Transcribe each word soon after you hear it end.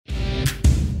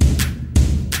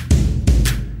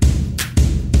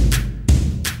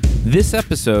This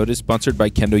episode is sponsored by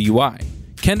Kendo UI.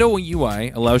 Kendo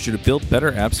UI allows you to build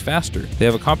better apps faster. They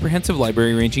have a comprehensive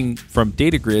library ranging from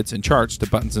data grids and charts to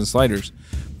buttons and sliders.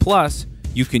 Plus,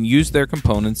 you can use their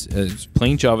components as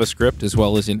plain JavaScript as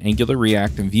well as in Angular,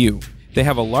 React, and Vue. They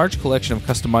have a large collection of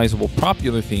customizable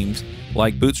popular themes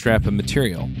like Bootstrap and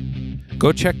Material.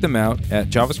 Go check them out at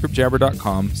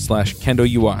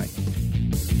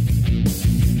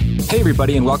javascriptjabber.com/KendoUI. Hey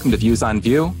everybody, and welcome to Views on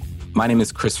Vue. My name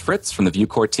is Chris Fritz from the Vue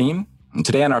core team. And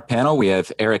today on our panel, we have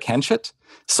Eric Henschett,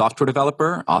 software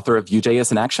developer, author of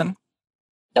VueJS in Action.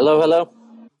 Hello, hello.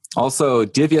 Also,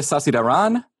 Divya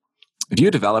Sasidaran, Vue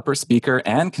developer, speaker,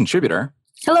 and contributor.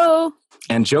 Hello.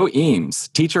 And Joe Eames,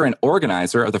 teacher and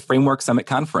organizer of the Framework Summit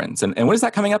Conference. And when is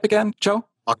that coming up again, Joe?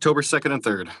 October 2nd and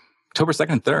 3rd. October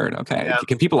 2nd and 3rd. Okay. Yeah.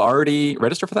 Can people already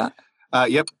register for that?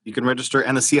 Yep, you can register.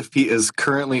 And the CFP is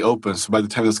currently open. So by the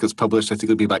time this gets published, I think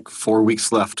it'll be like 4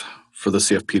 weeks left for the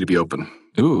CFP to be open.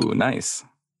 Ooh, nice.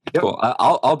 Yep. Cool.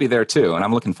 I'll be there too, and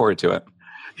I'm looking forward to it.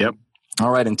 Yep.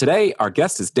 All right. And today, our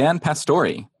guest is Dan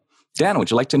Pastori. Dan,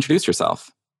 would you like to introduce yourself?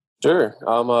 Sure.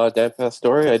 I'm Dan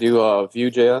Pastori. I do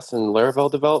VueJS and Laravel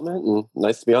development, and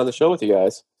nice to be on the show with you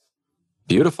guys.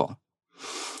 Beautiful.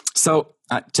 So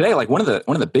today, like one of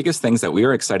the biggest things that we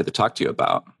are excited to talk to you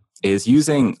about is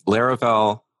using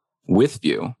Laravel with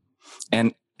Vue.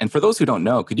 And for those who don't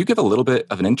know, could you give a little bit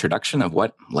of an introduction of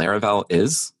what Laravel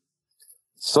is?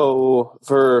 So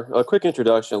for a quick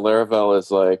introduction, Laravel is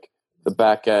like the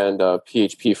back-end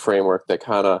PHP framework that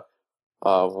kind of,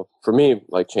 for me,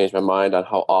 like changed my mind on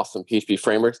how awesome PHP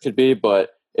frameworks could be, but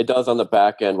it does on the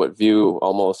back end what Vue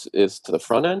almost is to the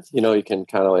front end. You know, you can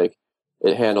kind of like,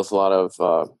 it handles a lot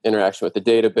of interaction with the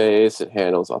database, it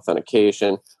handles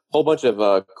authentication, whole bunch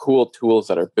of cool tools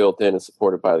that are built in and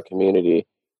supported by the community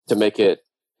to make it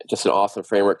just an awesome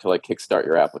framework to like kickstart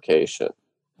your application.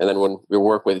 And then when we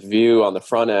work with Vue on the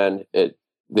front end,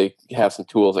 they have some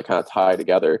tools that kind of tie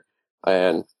together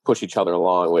and push each other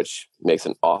along, which makes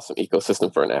an awesome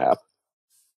ecosystem for an app.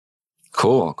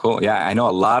 Cool. Yeah, I know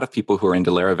a lot of people who are into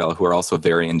Laravel who are also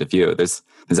very into Vue. There's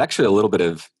actually a little bit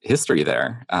of history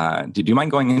there. Do you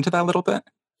mind going into that a little bit?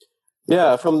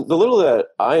 Yeah, from the little that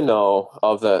I know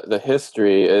of the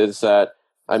history is that,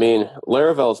 I mean,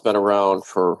 Laravel's been around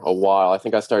for a while. I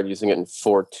think I started using it in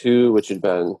 4.2, which had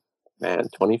been,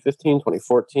 2015,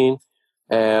 2014.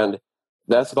 And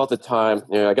that's about the time,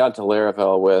 I got into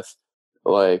Laravel with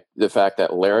like the fact that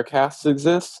Laracasts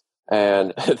exist.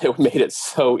 And they made it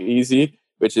so easy,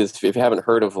 which is if you haven't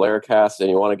heard of Laracast and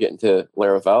you want to get into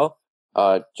Laravel,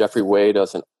 Jeffrey Way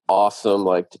does an awesome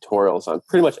like tutorials on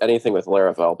pretty much anything with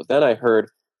Laravel. But then I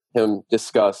heard him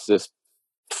discuss this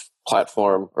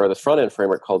platform or this front end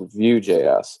framework called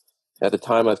VueJS. At the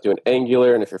time, I was doing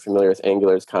Angular, and if you're familiar with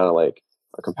Angular, it's kind of like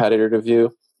a competitor to Vue.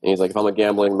 And he's like, if I'm a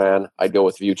gambling man, I'd go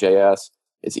with VueJS.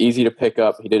 It's easy to pick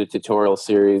up. He did a tutorial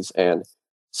series, and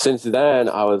since then,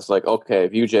 I was like, okay,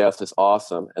 VueJS is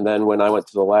awesome. And then when I went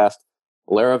to the last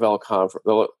Laravel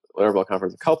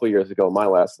conference a couple of years ago, my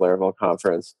last Laravel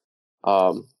conference,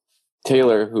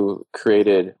 Taylor, who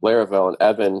created Laravel, and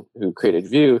Evan, who created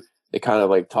Vue, they kind of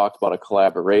like talked about a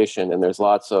collaboration. And there's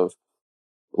lots of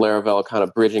Laravel kind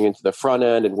of bridging into the front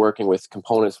end and working with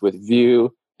components with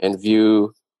Vue, and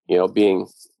Vue, being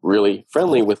really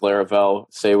friendly with Laravel,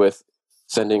 say with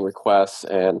sending requests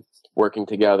and working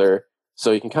together.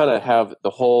 So you can kind of have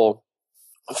the whole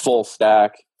full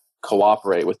stack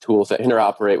cooperate with tools that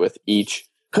interoperate with each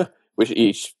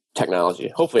technology.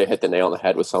 Hopefully I hit the nail on the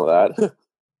head with some of that.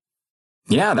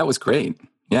 Yeah, that was great.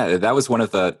 Yeah, that was one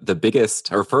of the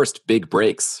biggest or first big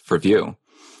breaks for Vue,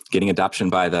 getting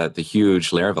adoption by the huge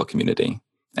Laravel community.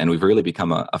 And we've really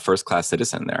become a first-class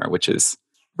citizen there, which is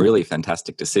really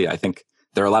fantastic to see. I think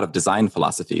there are a lot of design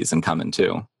philosophies in common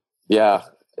too. Yeah,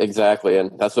 exactly.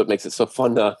 And that's what makes it so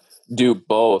fun to do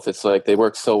both. It's like they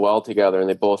work so well together, and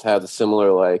they both have the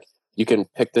similar, like, you can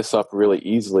pick this up really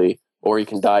easily, or you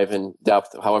can dive in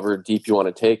depth however deep you want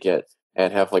to take it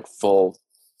and have like full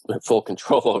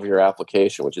control of your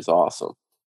application, which is awesome.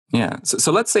 Yeah.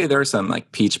 So let's say there are some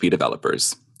like PHP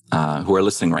developers who are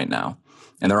listening right now,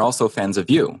 and they're also fans of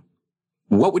Vue.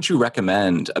 What would you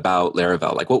recommend about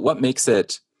Laravel? Like what makes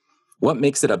it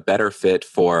a better fit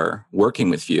for working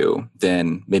with Vue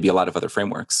than maybe a lot of other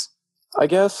frameworks? I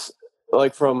guess,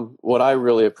 like, from what I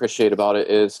really appreciate about it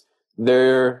is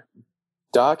their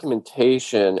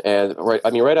documentation. And right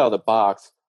out of the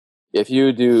box, if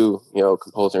you do,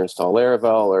 compose or install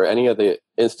Laravel or any of the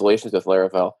installations with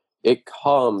Laravel, it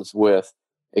comes with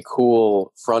a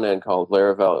cool front end called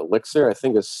Laravel Elixir. I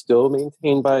think it's still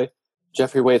maintained by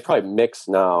Jeffrey Way. It's probably Mix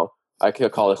now. I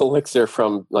could call it Elixir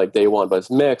from like day one, but it's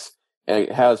Mix, and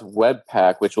it has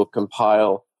Webpack, which will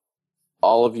compile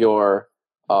all of your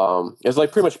it's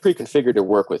like pretty much pre-configured to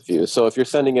work with Vue. So if you're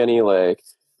sending any like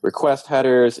request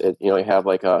headers, you have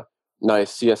like a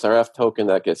nice CSRF token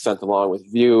that gets sent along with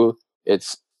Vue.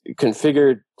 It's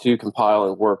configured to compile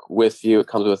and work with Vue. It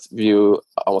comes with Vue.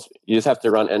 You just have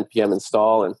to run npm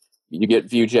install, and you get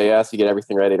VueJS. You get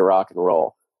everything ready to rock and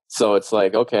roll. So it's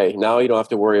like, okay, now you don't have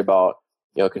to worry about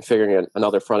configuring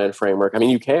another front end framework. I mean,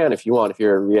 you can if you want. If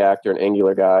you're a React or an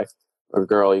Angular guy or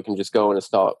girl, you can just go and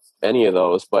install any of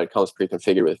those, but it comes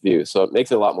pre-configured with Vue, so it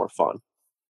makes it a lot more fun.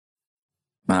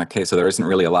 Okay, so there isn't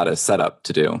really a lot of setup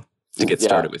to do to get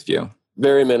started with Vue.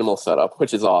 Very minimal setup,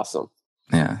 which is awesome.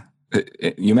 Yeah.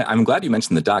 I'm glad you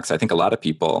mentioned the docs. I think a lot of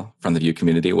people from the Vue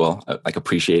community will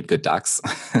appreciate good docs.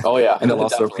 Oh, yeah. And they'll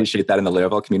also appreciate that in the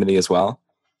Laravel community as well.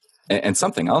 And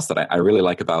something else that I really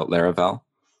like about Laravel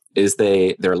is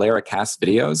their Laracast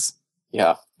videos.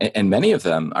 Yeah. And many of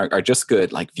them are just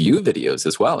good like Vue videos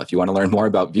as well. If you want to learn more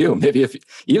about Vue, maybe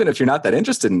even if you're not that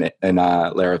interested in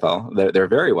Laravel, they're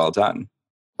very well done.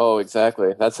 Oh,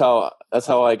 exactly. That's how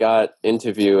I got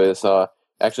into Vue. Is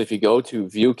actually, if you go to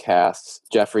VueCasts,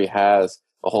 Jeffrey has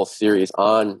a whole series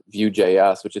on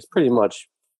VueJS, which is pretty much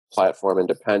platform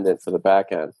independent for the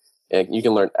backend, and you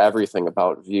can learn everything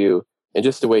about Vue. And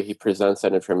just the way he presents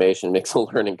that information makes a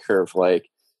learning curve. Like,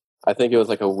 I think it was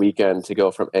like a weekend to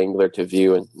go from Angular to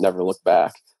Vue and never look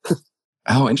back.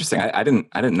 Oh, interesting. I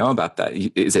didn't know about that.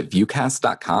 Is it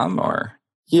vuecast.com or?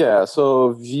 Yeah.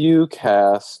 So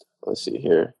VueCast. Let's see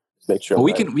here. Make sure. Well,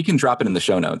 we can drop it in the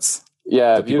show notes.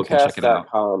 Yeah, so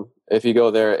vuecast.com. If you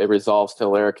go there, it resolves to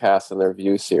Laracast and their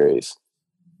Vue series.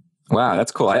 Wow,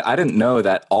 that's cool. I didn't know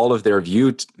that all of their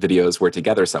Vue videos were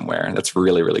together somewhere. That's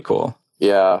really, really cool.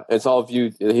 Yeah, it's all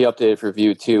Vue. He updated for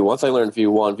Vue 2. Once I learned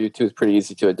Vue 1, Vue 2 is pretty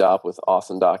easy to adopt with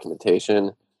awesome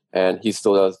documentation. And he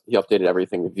still does. He updated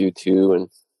everything to Vue 2. And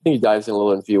I think he dives in a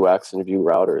little in Vuex and Vue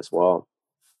Router as well.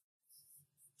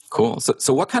 Cool.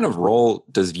 So what kind of role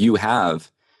does Vue have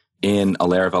in a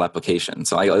Laravel application?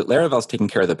 So Laravel's taking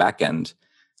care of the back end.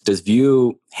 Does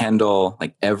Vue handle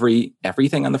like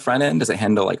everything on the front end? Does it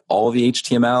handle like all the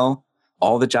HTML,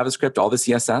 all the JavaScript, all the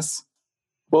CSS?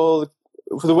 Well,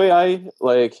 for the way I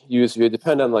use Vue,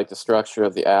 depend on like the structure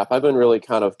of the app. I've been really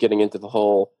kind of getting into the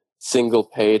whole single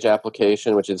page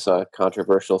application, which is a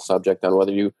controversial subject on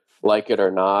whether you like it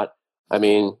or not. I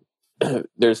mean,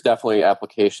 there's definitely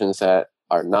applications that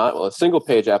are not. Well, a single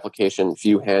page application,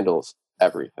 Vue handles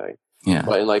everything. Yeah.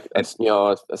 But in like a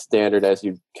standard, as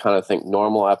you kind of think,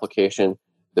 normal application.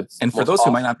 And for those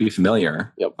who might not be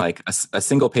familiar, yep. like a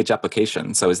single page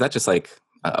application. So is that just like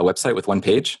a website with one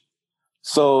page?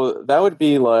 So that would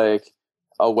be like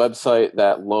a website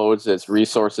that loads its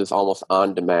resources almost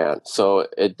on demand. So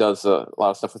it does a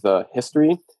lot of stuff with the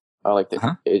history, with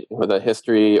the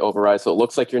history override. So it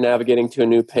looks like you're navigating to a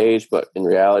new page, but in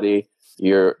reality,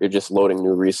 you're just loading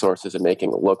new resources and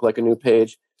making it look like a new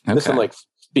page. Okay. There's some like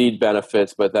speed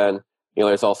benefits, but then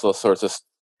there's also sorts of.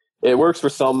 It works for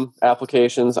some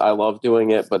applications. I love doing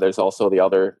it, but there's also the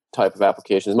other type of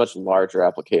applications, much larger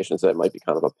applications that might be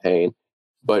kind of a pain.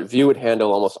 But Vue would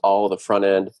handle almost all of the front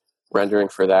end rendering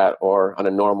for that, or on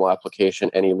a normal application,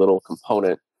 any little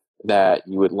component that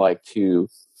you would like to,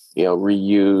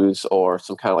 reuse, or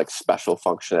some kind of like special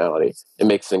functionality. It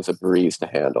makes things a breeze to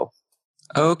handle.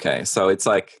 Okay, so it's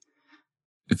like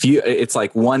Vue. It's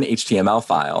like one HTML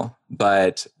file,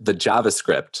 but the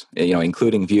JavaScript,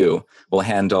 including Vue, will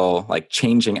handle like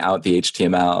changing out the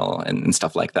HTML and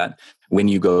stuff like that when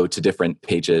you go to different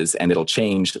pages, and it'll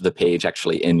change the page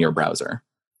actually in your browser.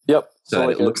 Yep. So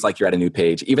it looks like you're at a new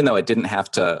page, even though it didn't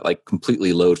have to like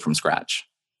completely load from scratch.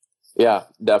 Yeah,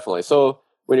 definitely. So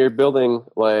when you're building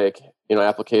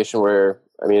application where,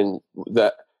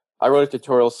 I wrote a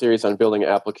tutorial series on building an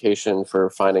application for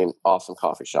finding awesome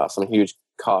coffee shops. I'm a huge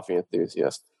coffee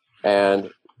enthusiast, and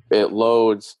it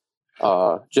loads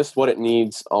just what it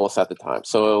needs almost at the time.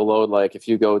 So it'll load like if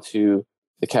you go to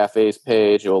the cafes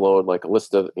page, it will load like a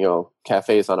list of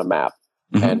cafes on a map,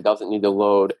 and doesn't need to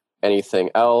load anything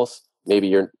else. Maybe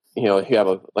you have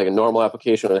a normal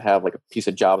application and have like a piece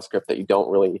of JavaScript that you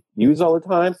don't really use all the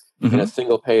time. In a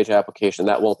single page application,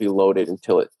 that won't be loaded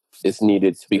until it is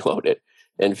needed to be loaded.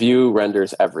 And Vue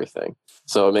renders everything,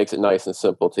 so it makes it nice and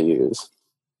simple to use.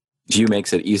 Vue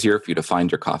makes it easier for you to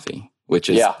find your coffee, which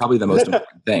is probably the most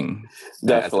important thing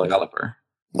as a developer.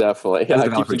 Definitely. As a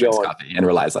developer drinks coffee and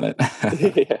relies on it.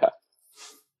 Yeah.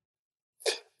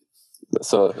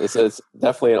 So it's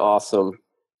definitely an awesome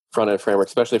front-end framework,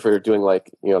 especially if you're doing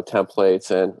like, templates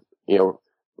and,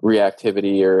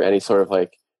 reactivity or any sort of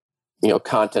like,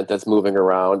 content that's moving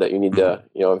around that you need to,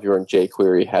 if you're in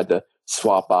jQuery, had to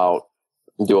swap out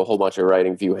and do a whole bunch of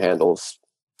writing. Vue handles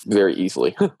very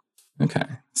easily. Okay.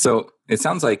 So it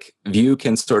sounds like Vue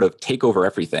can sort of take over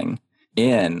everything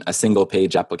in a single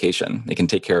page application. It can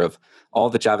take care of all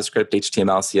the JavaScript,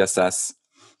 HTML, CSS,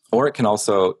 or it can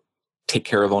also take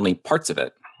care of only parts of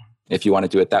it if you want to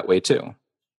do it that way too.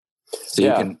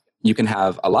 So you can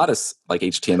have a lot of like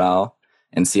HTML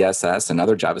and CSS and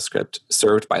other JavaScript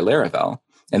served by Laravel,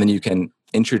 and then you can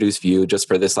introduce Vue just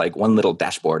for this like one little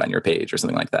dashboard on your page or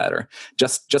something like that, or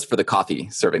just for the coffee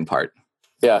serving part.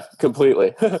 Yeah,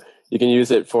 completely. You can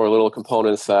use it for little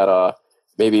components that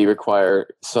maybe require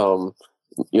some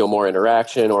more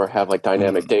interaction or have like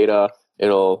dynamic data.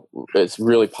 It's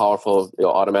really powerful.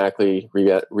 It'll automatically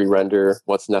re-render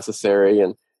what's necessary,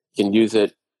 and you can use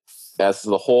it as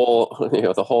the whole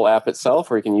the whole app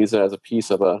itself, or you can use it as a piece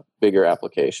of a bigger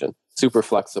application. Super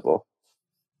flexible.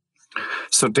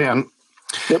 So Dan,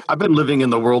 Yep. I've been living in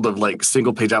the world of like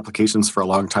single page applications for a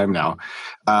long time now.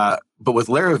 But with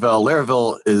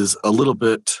Laravel is a little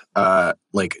bit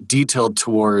like detailed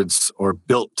towards or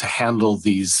built to handle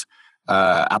these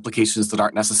applications that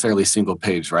aren't necessarily single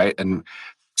page, right? And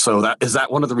so is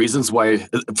that one of the reasons why,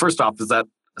 first off, is that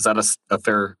a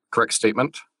fair, correct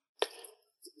statement?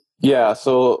 Yeah,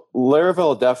 so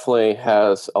Laravel definitely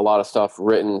has a lot of stuff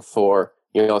written for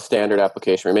a standard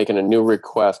application. We're making a new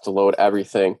request to load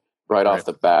everything right off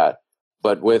the bat.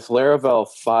 But with Laravel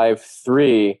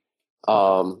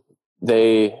 5.3,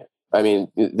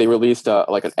 they released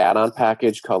like an add-on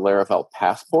package called Laravel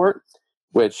Passport,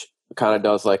 which kind of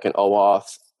does like an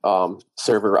OAuth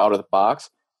server out of the box.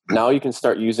 Now you can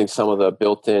start using some of the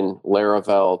built-in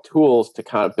Laravel tools to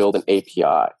kind of build an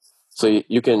API. So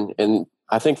you can, and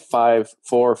I think 5.4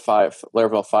 or 5,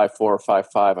 Laravel 5.4 or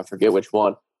 5.5, I forget which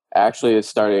one, actually is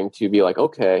starting to be like,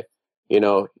 okay,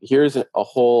 here's a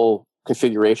whole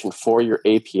configuration for your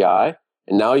API.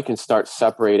 And now you can start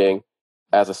separating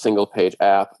as a single page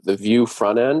app, the Vue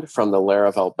front end from the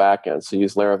Laravel backend. So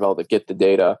use Laravel to get the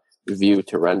data, Vue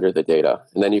to render the data.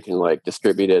 And then you can like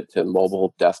distribute it to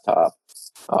mobile, desktop,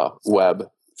 web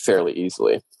fairly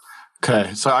easily.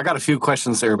 Okay. So I got a few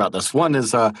questions there about this. One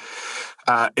is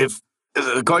if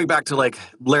going back to like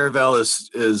Laravel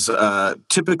is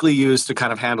typically used to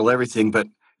kind of handle everything, but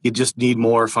you just need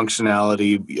more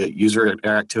functionality, user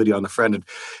interactivity on the front end.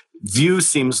 Vue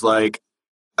seems like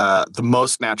the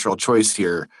most natural choice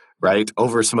here, right?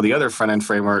 Over some of the other front end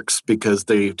frameworks because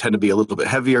they tend to be a little bit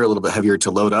heavier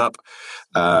to load up.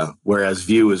 Whereas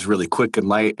Vue is really quick and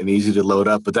light and easy to load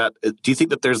up. But do you think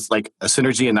that there's like a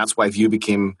synergy and that's why Vue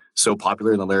became so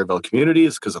popular in the Laravel community?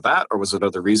 Is because of that, or was it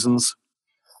other reasons?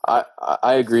 I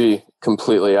agree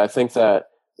completely. I think that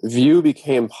Vue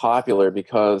became popular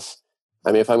because,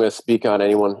 if I'm going to speak on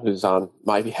anyone who's on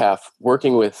my behalf,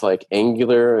 working with like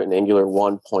Angular and Angular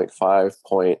 1.5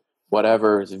 point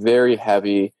whatever is very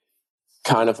heavy,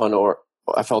 kind of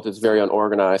I felt it's very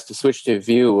unorganized. To switch to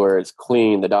Vue where it's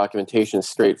clean, the documentation is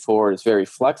straightforward, it's very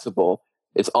flexible.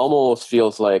 It almost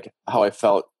feels like how I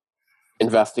felt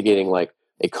investigating like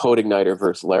a CodeIgniter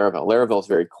versus Laravel. Laravel is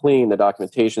very clean, the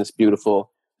documentation is beautiful.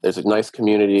 There's a nice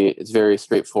community. It's very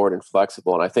straightforward and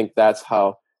flexible. And I think that's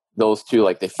how those two,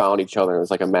 like they found each other. It was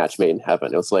like a match made in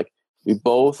heaven. It was like, we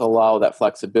both allow that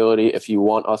flexibility. If you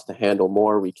want us to handle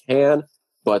more, we can.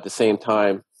 But at the same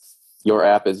time, your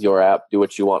app is your app. Do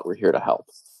what you want. We're here to help.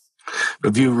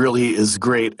 But Vue really is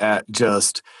great at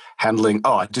just handling,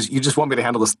 you just want me to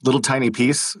handle this little tiny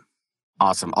piece?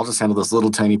 Awesome. I'll just handle this little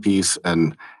tiny piece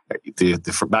and the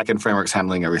backend framework's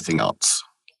handling everything else.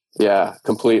 Yeah,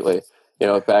 completely.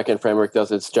 Backend framework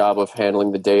does its job of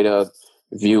handling the data.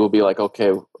 Vue will be like,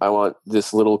 okay, I want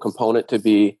this little component to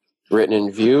be written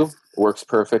in Vue. Works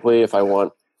perfectly. If I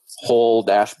want whole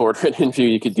dashboard written in Vue,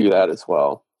 you could do that as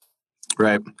well.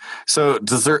 Right. So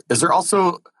is there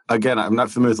also, again, I'm not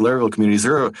familiar with the Laravel community, is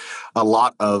there a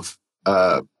lot of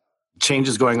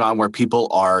changes going on where people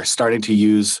are starting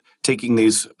to taking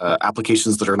these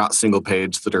applications that are not single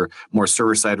page, that are more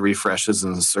server-side refreshes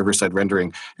and server-side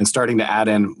rendering, and starting to add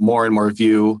in more and more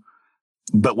Vue,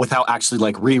 but without actually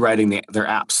like rewriting their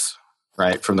apps,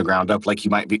 right, from the ground up, like you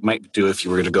might do if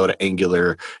you were to go to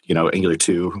Angular, Angular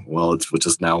 2, which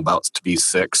is now about to be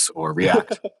 6, or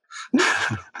React.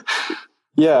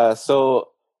 Yeah, so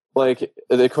like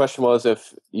the question was,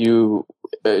 if you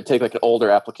take like an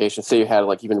older application, say you had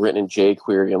like even written in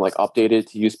jQuery and like updated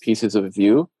to use pieces of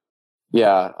Vue.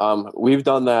 Yeah, we've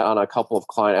done that on a couple of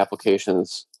client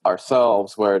applications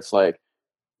ourselves, where it's like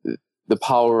the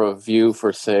power of Vue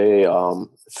for, say,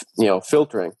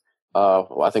 filtering.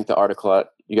 I think the article that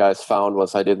you guys found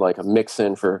was I did like a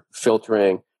mixin for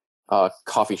filtering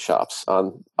coffee shops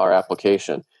on our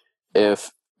application.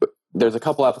 If there's a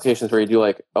couple applications where you do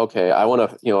like, okay, I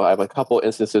want to, I have a couple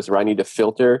instances where I need to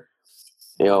filter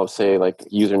say like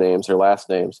usernames or last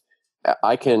names,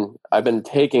 I've been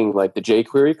taking like the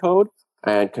jQuery code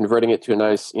and converting it to a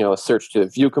nice, a search to the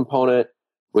Vue component,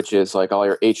 which is like all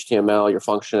your HTML, your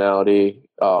functionality,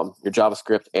 your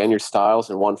JavaScript, and your styles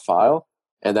in one file.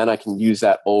 And then I can use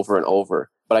that over and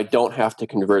over. But I don't have to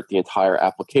convert the entire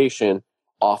application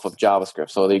off of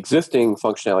JavaScript. So the existing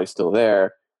functionality is still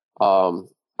there.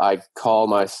 I call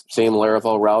my same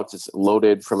Laravel routes. It's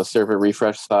loaded from a server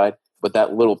refresh side, but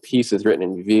that little piece is written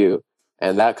in Vue.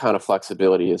 And that kind of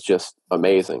flexibility is just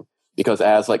amazing, because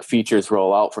as like features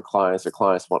roll out for clients, or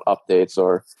clients want updates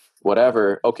or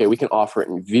whatever, okay, we can offer it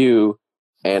in Vue,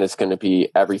 and it's going to be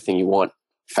everything you want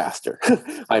faster.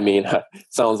 I mean,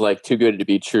 sounds like too good to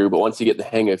be true, but once you get the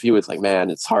hang of Vue, it's like, man,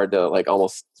 it's hard to like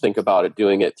almost think about it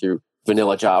doing it through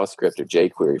vanilla JavaScript or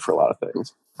jQuery for a lot of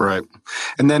things. Right.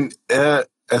 And then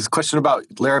as a question about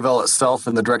Laravel itself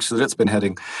and the direction that it's been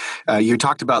heading, you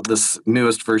talked about this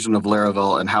newest version of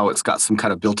Laravel and how it's got some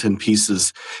kind of built-in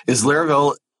pieces. Is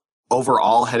Laravel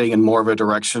overall heading in more of a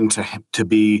direction to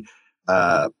be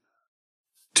to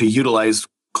utilize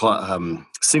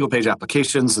single-page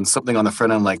applications and something on the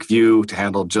front end like Vue to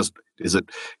handle is it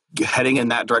heading in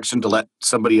that direction to let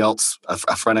somebody else,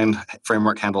 a front-end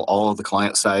framework, handle all of the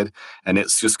client side, and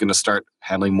it's just going to start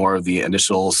handling more of the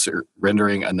initial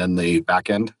rendering and then the back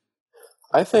end?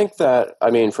 I think that,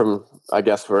 from, I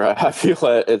guess, where I feel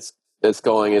it's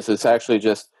going is it's actually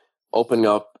just opening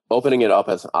it up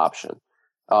as an option.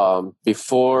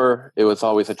 Before, it was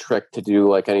always a trick to do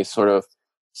like any sort of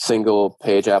single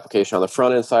page application on the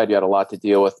front end side. You had a lot to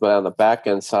deal with, but on the back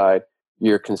end side,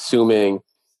 you're consuming,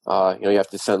 you have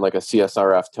to send like a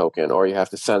CSRF token, or you have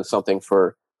to send something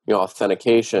for,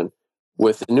 authentication.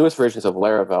 With the newest versions of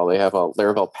Laravel, they have a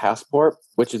Laravel Passport,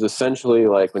 which is essentially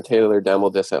like when Taylor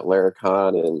demoed this at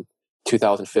LaraCon in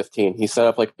 2015. He set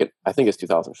up I think it's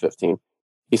 2015.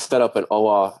 He set up an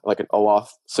OAuth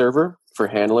server for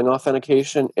handling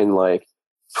authentication in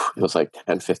it was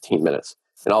 10, 15 minutes.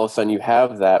 And all of a sudden you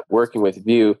have that working with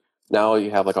Vue. Now you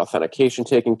have like authentication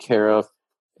taken care of,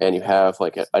 and you have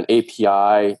like an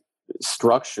API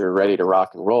structure ready to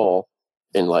rock and roll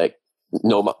in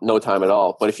no time at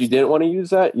all. But if you didn't want to use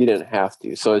that, you didn't have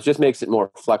to. So it just makes it more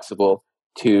flexible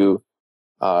to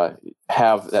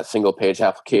have that single page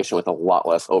application with a lot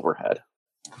less overhead.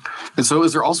 And so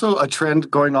is there also a trend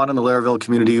going on in the Laravel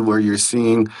community where you're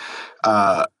seeing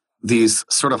these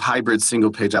sort of hybrid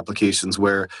single page applications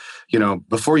where,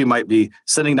 before you might be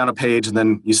sending down a page and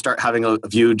then you start having a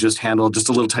view just handle just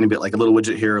a little tiny bit, like a little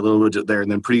widget here, a little widget there.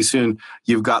 And then pretty soon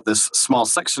you've got this small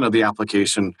section of the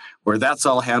application where that's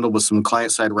all handled with some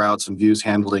client side routes and views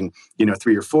handling,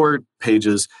 3 or 4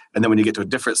 pages. And then when you get to a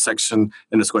different section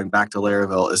and it's going back to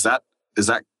Laravel, is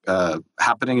that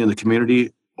happening in the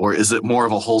community? Or is it more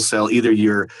of a wholesale, either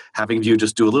you're having Vue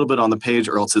just do a little bit on the page,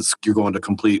 or else you're going to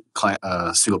complete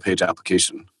single-page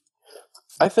application?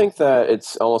 I think that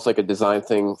it's almost like a design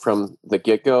thing from the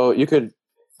get-go. You could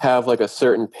have like a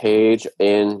certain page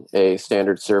in a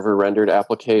standard server-rendered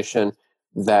application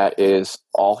that is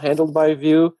all handled by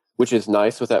Vue, which is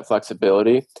nice with that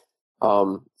flexibility.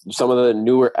 Some of the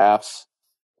newer apps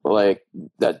like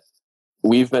that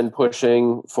we've been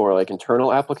pushing for like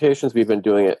internal applications, we've been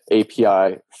doing it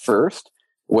API first,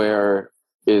 where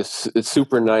it's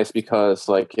super nice because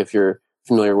like if you're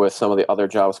familiar with some of the other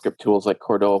JavaScript tools like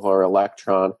Cordova or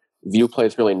Electron, Vue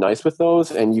plays really nice with those,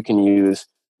 and you can use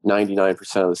 99%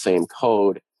 of the same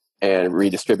code and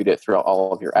redistribute it throughout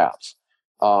all of your apps.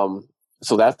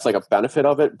 So that's like a benefit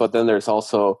of it. But then there's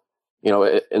also, in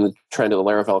the trend of the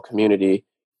Laravel community,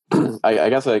 I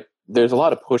guess there's a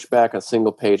lot of pushback on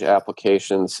single page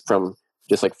applications from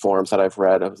just like forums that I've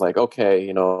read. I was like, okay,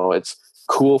 it's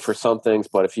cool for some things,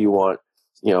 but if you want,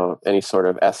 any sort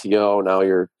of SEO, now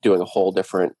you're doing a whole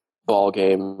different ball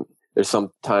game. There's some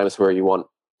times where you want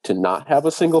to not have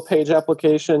a single page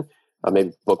application,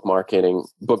 maybe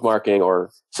bookmarking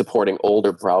or supporting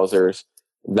older browsers,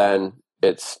 then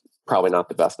it's probably not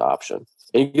the best option.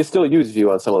 And you can still use Vue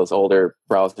on some of those older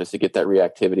browsers to get that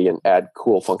reactivity and add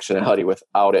cool functionality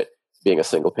without it being a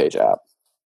single page app.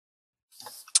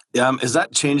 Is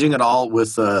that changing at all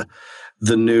with the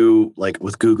new, like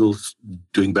with Google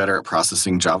doing better at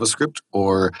processing JavaScript?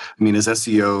 Or, is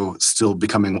SEO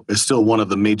still one of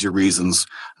the major reasons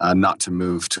not to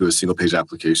move to a single page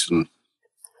application?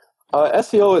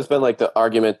 SEO has been like the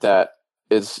argument that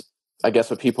is, I guess,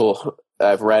 what people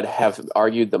I've read have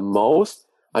argued the most.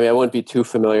 I wouldn't be too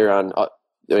familiar on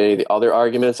any of the other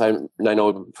arguments. I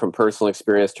know from personal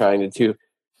experience trying to do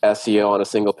SEO on a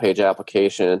single page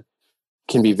application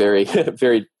can be very,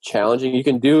 very challenging. You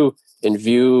can do in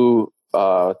Vue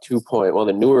 2.1,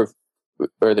 the newer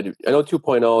I know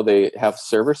 2.0 they have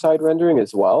server side rendering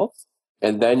as well,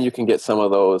 and then you can get some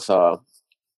of those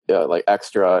like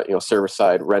extra server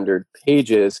side rendered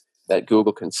pages that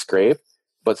Google can scrape.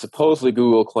 But supposedly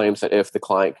Google claims that if the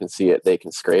client can see it, they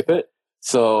can scrape it.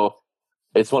 So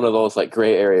it's one of those like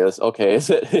gray areas. Okay, is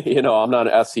it, I'm not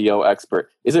an SEO expert.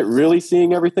 Is it really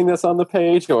seeing everything that's on the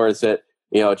page, or is it,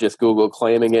 just Google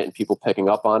claiming it and people picking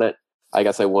up on it? I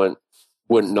guess I wouldn't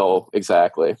know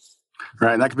exactly.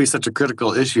 Right, and that could be such a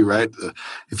critical issue, right?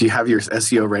 If you have your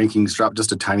SEO rankings drop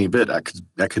just a tiny bit,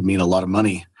 that could mean a lot of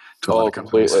money to a lot of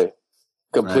companies.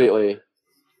 Completely. Right.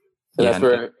 And that's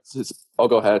where.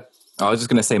 Go ahead. I was just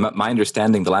going to say, my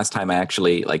understanding the last time I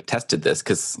actually tested this,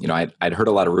 because I'd heard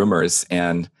a lot of rumors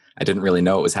and I didn't really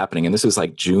know what was happening, and this was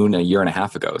like June a year and a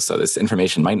half ago, so this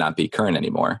information might not be current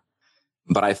anymore.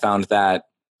 But I found that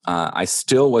I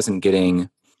still wasn't getting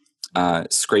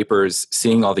scrapers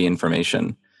seeing all the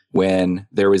information when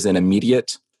there was an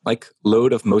immediate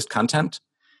load of most content,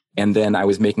 and then I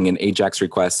was making an AJAX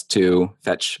request to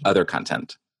fetch other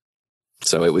content.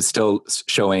 So it was still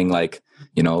showing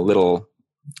little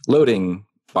loading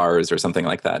bars or something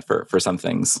like that for some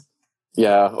things.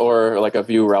 Yeah, or like a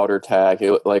view router tag.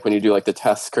 Like when you do the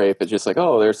test scrape, it's just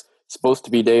there's supposed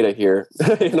to be data here.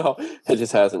 It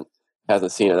just hasn't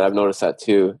seen it. I've noticed that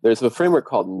too. There's a framework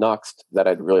called Nuxt that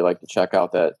I'd really like to check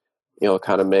out that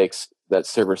kind of makes that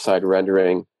server-side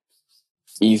rendering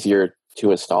easier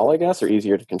to install, I guess, or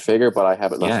easier to configure, but I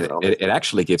haven't messed around with it. It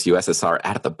actually gives you SSR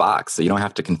out of the box, so you don't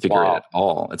have to configure it at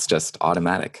all. It's just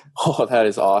automatic. Oh, that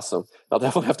is awesome. I'll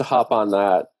definitely have to hop on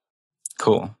that.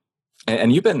 Cool.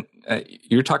 And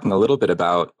you're talking a little bit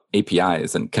about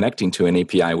APIs and connecting to an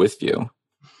API with Vue.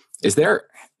 Is there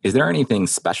anything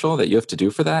special that you have to do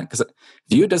for that? Because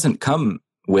Vue doesn't come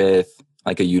with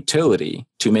a utility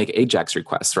to make AJAX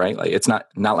requests, right? It's not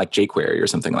like jQuery or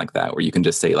something like that, where you can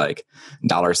just say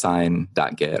 $.get or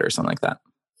something like that.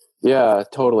 Yeah,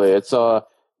 totally. It's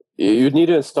you'd need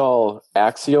to install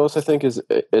Axios. I think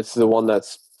it's the one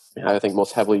that's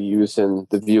most heavily used in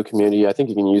the Vue community. I think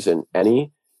you can use it in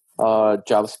any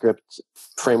JavaScript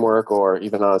framework or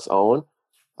even on its own.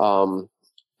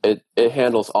 It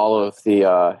handles all of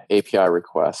the API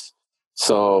requests.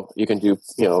 So you can do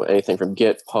anything from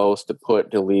get, post, to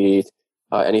put, delete,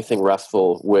 anything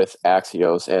RESTful with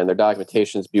Axios, and their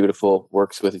documentation is beautiful.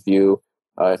 Works with Vue.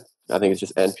 I think it's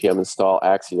just npm install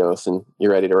Axios, and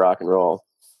you're ready to rock and roll.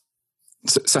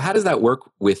 So how does that work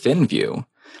within Vue?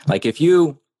 If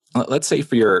you, let's say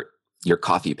for your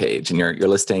coffee page, and you're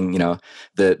listing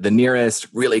the nearest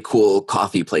really cool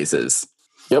coffee places.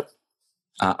 Yep.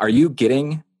 Are you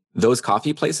getting those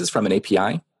coffee places from an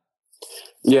API?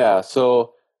 Yeah,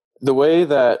 so the way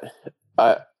that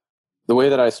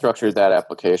I structured that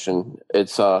application,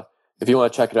 it's if you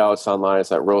want to check it out, it's online.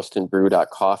 It's at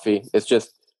roastandbrew.coffee. It's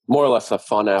just more or less a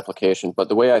fun application. But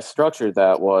the way I structured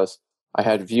that was I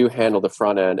had Vue handle the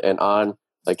front end, and on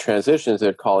transitions,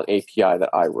 they'd call an API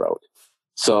that I wrote.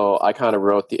 So I kind of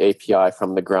wrote the API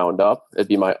from the ground up. It'd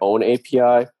be my own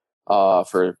API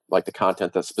for the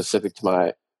content that's specific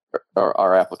to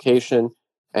our application.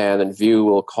 And then Vue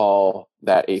will call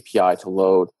that API to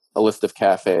load a list of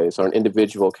cafes or an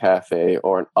individual cafe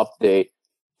or an update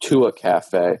to a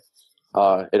cafe.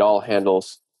 It all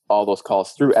handles all those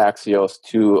calls through Axios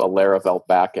to a Laravel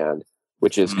backend,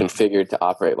 which is configured to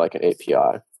operate like an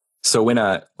API. So when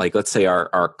let's say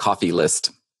our coffee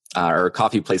list, or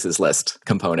coffee places list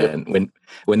component,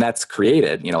 when that's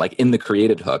created, in the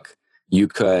created hook, you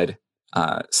could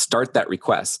start that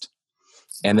request.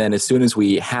 And then as soon as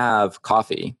we have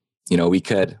coffee, we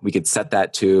could set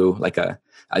that to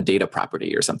a data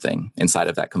property or something inside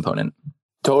of that component.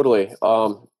 Totally.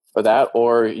 Or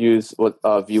use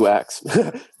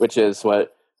Vuex, which is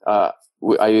what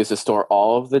I use to store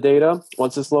all of the data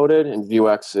once it's loaded. And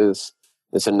Vuex is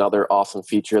another awesome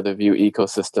feature of the Vue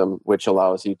ecosystem, which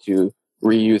allows you to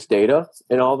reuse data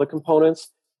in all the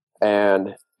components.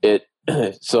 And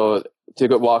so to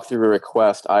go walk through a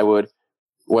request, I would,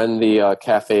 when the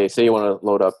cafe, say you want to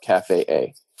load up Cafe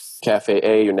A. Cafe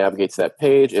A, you navigate to that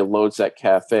page, it loads that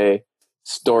cafe,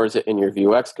 stores it in your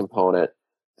Vuex component,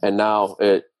 and now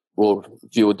Vue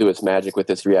will do its magic with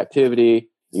this reactivity.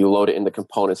 You load it in the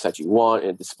components that you want,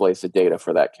 and it displays the data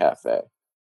for that cafe.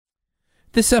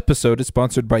 This episode is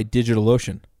sponsored by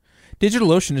DigitalOcean.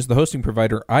 DigitalOcean is the hosting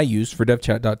provider I use for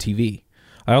devchat.tv.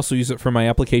 I also use it for my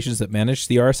applications that manage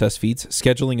the RSS feeds,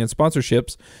 scheduling, and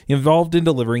sponsorships involved in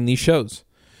delivering these shows.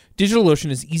 DigitalOcean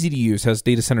is easy to use, has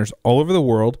data centers all over the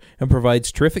world, and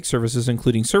provides terrific services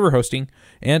including server hosting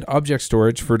and object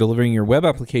storage for delivering your web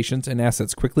applications and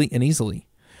assets quickly and easily.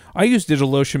 I use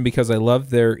DigitalOcean because I love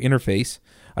their interface.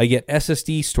 I get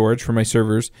SSD storage for my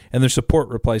servers, and their support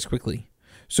replies quickly.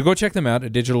 So go check them out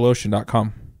at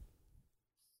digitalocean.com.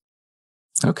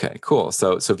 Okay, cool.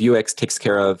 So Vuex takes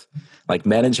care of like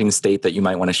managing state that you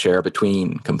might want to share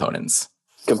between components.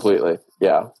 Completely.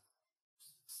 Yeah.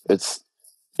 It's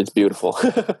beautiful.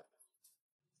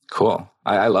 Cool.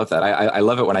 I love that. I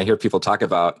love it when I hear people talk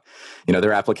about,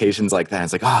 their applications like that.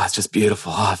 It's like, oh, it's just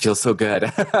beautiful. Oh, it feels so good.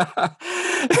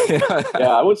 Yeah,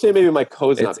 I would say maybe my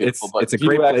code's not beautiful, but it's a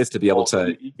great place to be able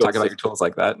to talk about your tools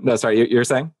like that. No, sorry, you're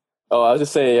saying? Oh, I was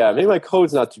just saying, yeah, maybe my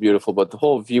code's not too beautiful, but the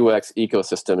whole Vuex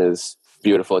ecosystem is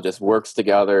beautiful. It just works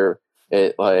together.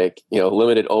 It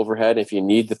limited overhead. If you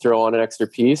need to throw on an extra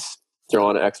piece,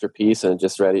 and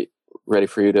just ready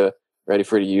for you to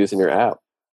use in your app.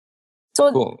 So,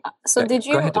 cool. So okay.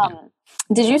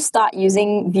 Did you start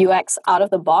using Vuex out of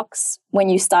the box when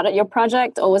you started your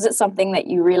project, or was it something that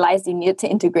you realized you needed to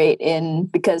integrate in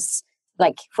because,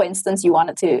 like, for instance, you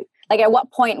wanted to, like, at what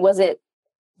point was it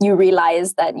you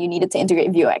realized that you needed to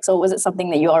integrate Vuex, or was it something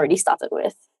that you already started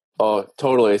with? Oh,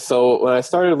 totally. So when I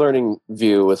started learning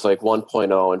Vue, it was like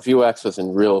 1.0, and Vuex was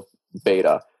in real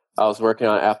beta. I was working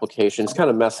on applications, kind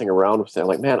of messing around with it.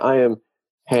 Like, man, I am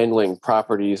handling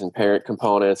properties and parent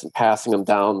components and passing them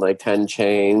down like 10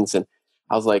 chains. And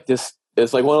I was like, this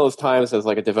is like one of those times as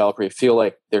like a developer, you feel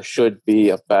like there should be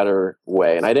a better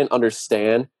way. And I didn't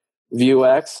understand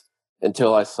Vuex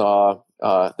until I saw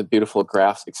the beautiful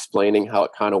graphs explaining how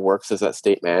it kind of works as that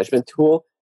state management tool.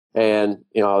 And,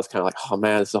 I was kind of like, oh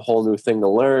man, it's a whole new thing to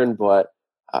learn, but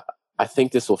I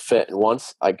think this will fit. And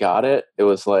once I got it, it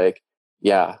was like,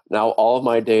 yeah, now all of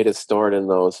my data is stored in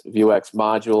those Vuex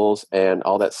modules and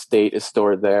all that state is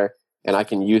stored there. And I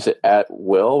can use it at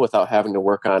will without having to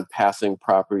work on passing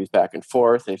properties back and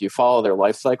forth. And if you follow their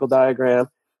lifecycle diagram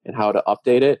and how to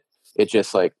update it, it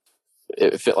just like,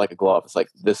 it fit like a glove. It's like,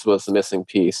 this was the missing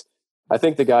piece. I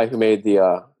think the guy who made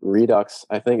the Redux,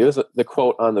 I think it was the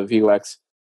quote on the Vuex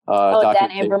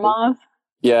Dan Abramov.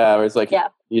 Yeah, where it's like, yeah.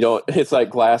 It's like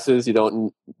glasses. You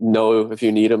don't know if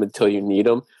you need them until you need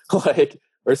them, like,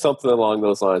 or something along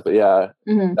those lines. But yeah,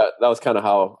 that was kind of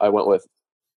how I went with.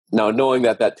 Now, knowing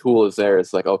that tool is there,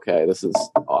 it's like, okay, this is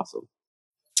awesome.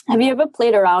 Have you ever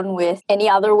played around with any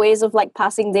other ways of like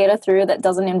passing data through that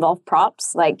doesn't involve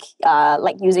props, like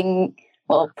using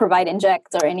provide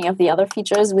inject or any of the other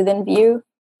features within Vue?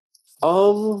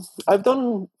 I've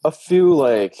done a few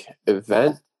like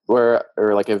event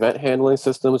handling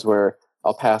systems where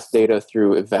I'll pass data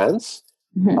through events.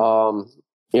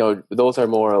 Those are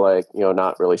more like,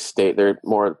 not really state. They're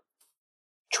more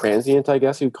transient, I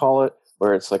guess you'd call it,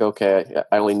 where it's like, okay,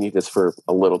 I only need this for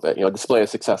a little bit, display a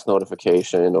success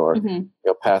notification or,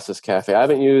 pass this cafe. I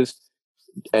haven't used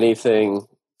anything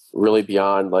really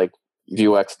beyond like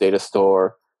Vuex data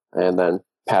store and then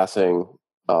passing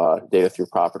data through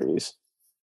properties.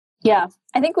 Yeah,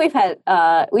 I think we've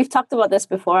talked about this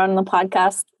before on the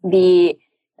podcast,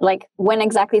 when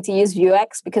exactly to use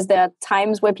Vuex, because there are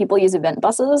times where people use event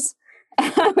buses,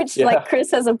 which like Chris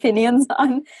has opinions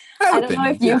on. I don't know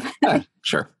if you've...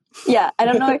 Sure. Yeah, I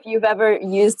don't know if you've ever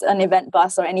used an event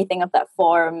bus or anything of that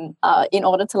form in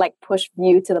order to like push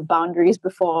Vue to the boundaries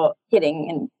before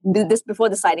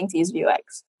deciding to use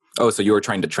Vuex. Oh, so you were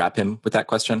trying to trap him with that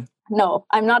question? No,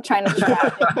 I'm not trying to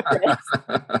trap him,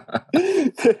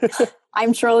 Chris.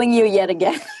 I'm trolling you yet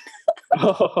again.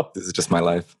 This is just my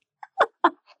life.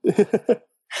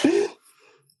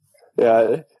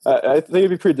 Yeah, I think it'd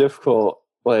be pretty difficult,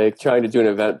 like trying to do an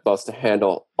event bus to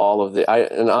handle all of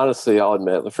and honestly, I'll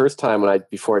admit, the first time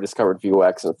before I discovered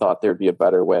Vuex and thought there'd be a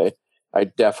better way, I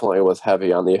definitely was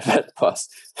heavy on the event bus,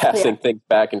 passing things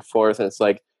back and forth. And it's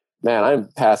like, man, I'm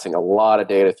passing a lot of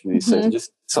data through these things. Just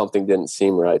something didn't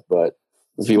seem right, but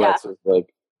Vuex was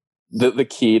like the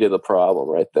key to the problem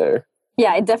right there.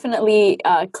 Yeah, it definitely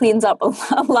cleans up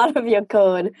a lot of your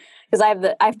code,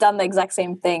 because I've done the exact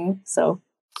same thing. So.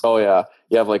 Oh yeah,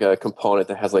 you have like a component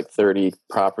that has like 30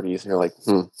 properties, and you're like,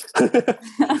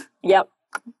 Yep.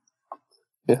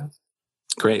 Yeah.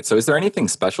 Great. So, is there anything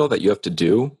special that you have to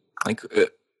do,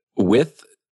 with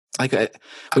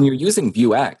when you're using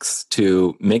Vuex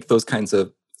to make those kinds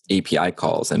of API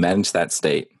calls and manage that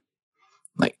state?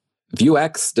 Like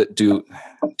Vuex, do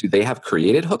they have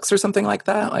created hooks or something like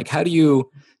that? Like, how do you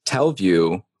tell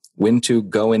Vue when to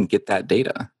go and get that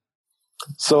data?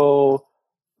 So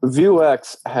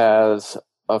Vuex has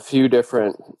a few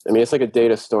different. I mean, it's like a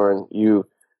data store, and you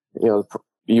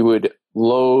would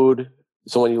load.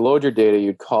 So when you load your data,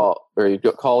 you'd call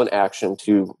an action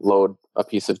to load a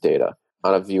piece of data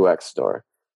on a Vuex store.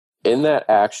 in that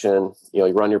action, you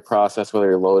run your process, whether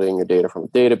you're loading your data from a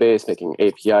database, making an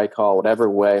API call, whatever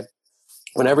way.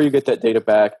 Whenever you get that data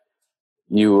back,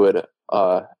 you would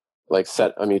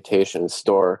set a mutation and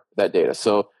store that data.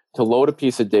 So to load a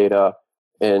piece of data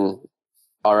in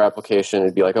our application,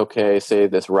 it'd be like, okay, say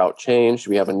this route changed,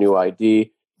 we have a new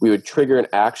ID. We would trigger an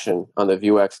action on the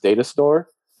Vuex data store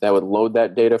that would load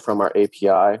that data from our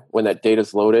API. When that data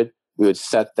is loaded, we would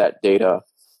set that data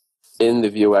in the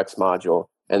Vuex module,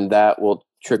 and that will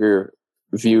trigger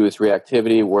Vue's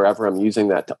reactivity wherever I'm using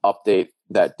that to update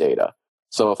that data.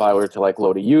 So if I were to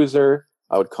load a user,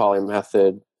 I would call a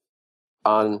method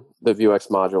on the Vuex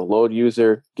module, load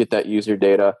user, get that user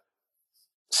data,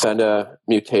 send a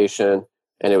mutation,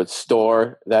 and it would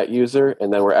store that user.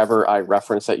 And then wherever I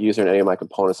reference that user in any of my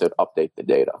components, it would update the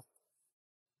data.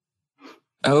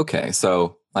 Okay,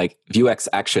 so Vuex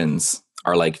actions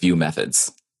are like Vue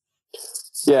methods.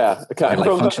 Yeah, and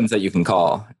functions that you can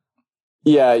call.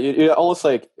 Yeah, it's almost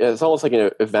like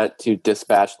an event to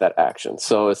dispatch that action.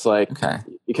 So it's like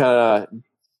you kind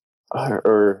of,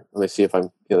 or let me see if I'm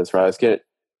getting this right. I was getting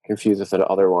confused with the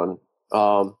other one.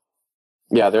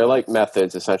 They're like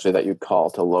methods essentially that you'd call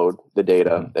to load the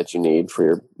data that you need for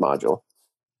your module.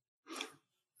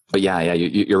 But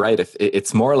you're right. If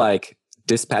it's more like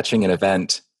dispatching an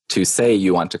event to say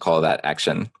you want to call that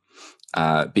action,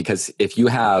 because if you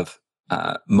have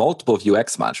multiple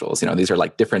Vuex modules, these are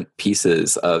like different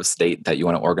pieces of state that you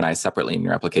want to organize separately in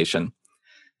your application,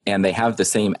 and they have the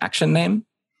same action name,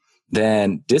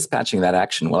 then dispatching that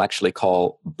action will actually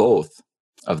call both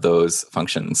of those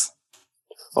functions.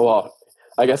 Oh, well,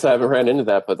 I guess I haven't ran into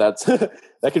that, but that's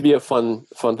that could be a fun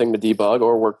thing to debug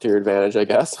or work to your advantage, I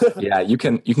guess. Yeah, you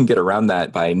can get around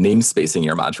that by namespacing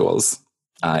your modules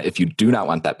if you do not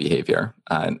want that behavior.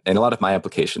 In a lot of my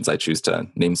applications, I choose to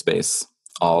namespace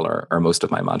all or most of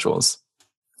my modules.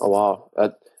 Oh, wow.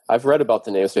 I've read about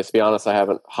the namespace. To be honest, I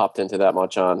haven't hopped into that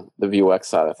much on the Vuex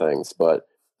side of things, but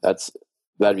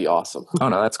that'd be awesome. Oh,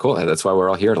 no, that's cool. That's why we're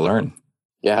all here to learn.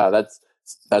 Yeah,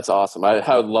 that's awesome.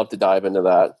 I would love to dive into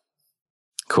that.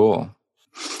 Cool.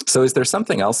 So is there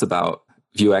something else about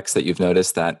Vuex that you've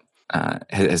noticed that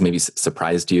has maybe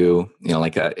surprised you,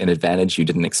 like an advantage you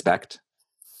didn't expect?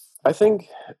 I think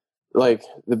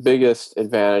the biggest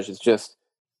advantage is just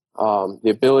the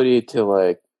ability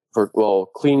to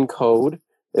clean code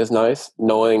is nice,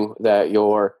 knowing that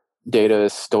your data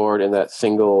is stored in that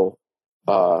single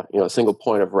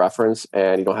point of reference,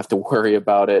 and you don't have to worry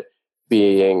about it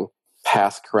being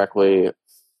passed correctly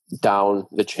down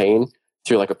the chain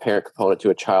through a parent component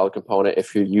to a child component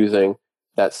if you're using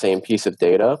that same piece of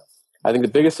data. I think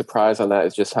the biggest surprise on that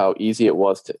is just how easy it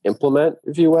was to implement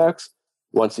Vuex.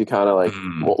 Once you kind of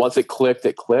once it clicked,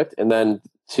 and then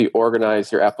to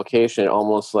organize your application, it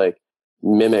almost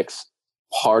mimics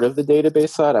part of the database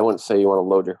side. I wouldn't say you want to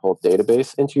load your whole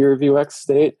database into your Vuex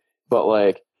state,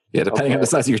 but depending on the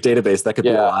size of your database, that could be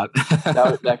a lot.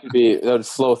 that would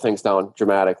slow things down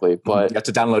dramatically. But you have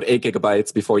to download 8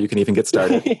 gigabytes before you can even get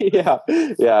started.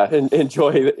 and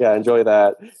enjoy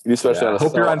that. Especially I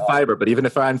hope you're on fiber, but even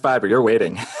if you're on fiber, you're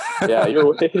waiting.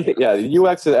 You're waiting. Yeah, the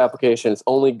UX of the application is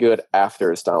only good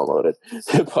after it's downloaded.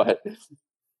 But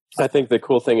I think the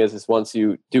cool thing is once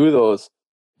you do those,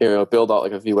 build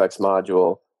out a Vuex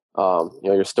module,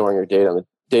 you're storing your data on the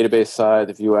database side.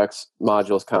 The Vuex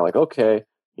module is kind of okay.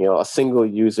 A single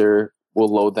user will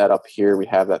load that up here. We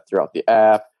have that throughout the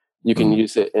app. You can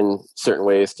use it in certain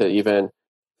ways to even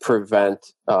prevent,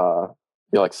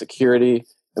 security.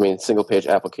 Single page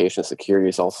application security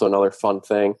is also another fun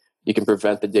thing. You can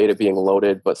prevent the data being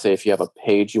loaded, but say if you have a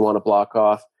page you want to block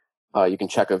off, you can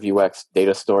check a Vuex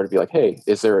data store to be hey,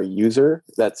 is there a user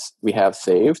we have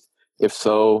saved? If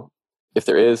so, if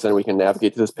there is, then we can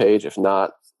navigate to this page. If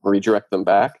not, redirect them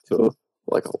back to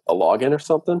a login or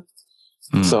something.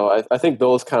 So I think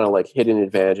those kind of hidden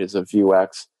advantages of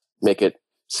Vuex make it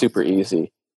super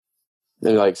easy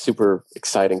and super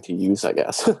exciting to use, I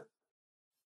guess.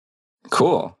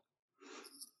 Cool.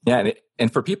 Yeah,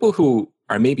 and for people who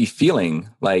are maybe feeling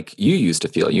like you used to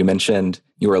feel, you mentioned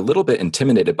you were a little bit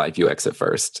intimidated by Vuex at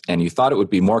first, and you thought it would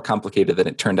be more complicated than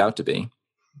it turned out to be.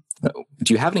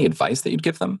 Do you have any advice that you'd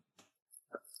give them?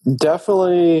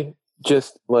 Definitely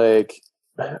just I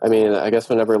guess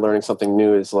whenever learning something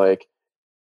new is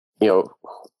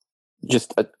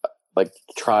just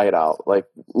try it out.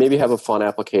 Maybe have a fun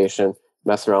application,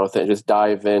 mess around with it, and just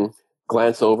dive in,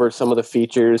 glance over some of the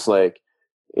features,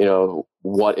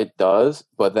 what it does,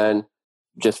 but then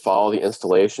just follow the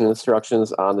installation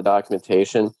instructions on the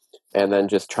documentation, and then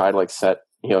just try to set,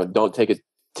 don't take it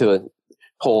to the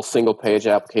whole single page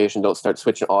application. Don't start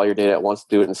switching all your data at once.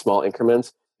 Do it in small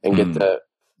increments and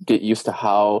get used to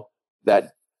how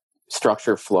that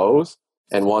structure flows.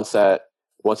 And once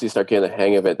you start getting the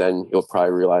hang of it, then you'll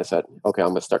probably realize that, okay, I'm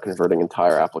going to start converting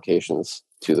entire applications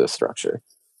to this structure.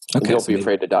 Okay, and don't be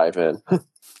afraid to dive in.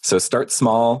 So start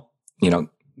small,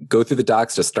 go through the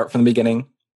docs, just start from the beginning.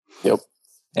 Yep.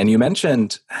 And you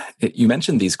mentioned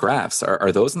these graphs.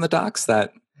 Are those in the docs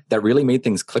that really made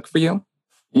things click for you?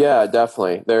 Yeah,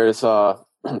 definitely. There's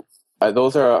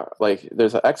those are like,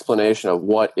 there's an explanation of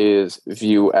what is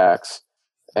VueX,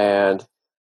 and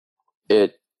I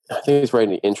think it's right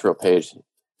in the intro page.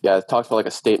 Yeah, it talks about like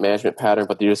a state management pattern,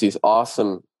 but there's these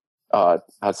awesome, I'd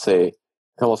say,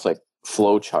 almost like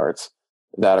flow charts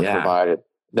that are provided.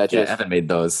 That I haven't made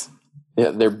those.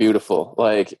 Yeah, they're beautiful.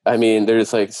 Like, I mean, they're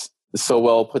just like so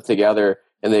well put together,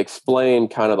 and they explain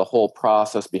kind of the whole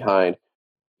process behind,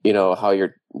 how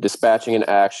you're dispatching an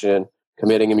action,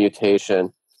 committing a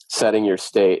mutation, setting your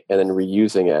state, and then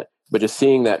reusing it. But just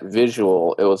seeing that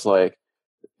visual, it was like,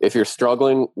 if you're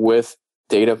struggling with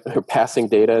data or passing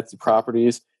data to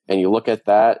properties, and you look at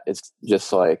that, it's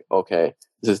just like, okay,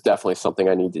 this is definitely something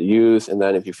I need to use. And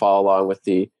then if you follow along with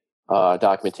the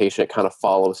documentation, it kind of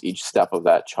follows each step of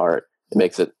that chart. It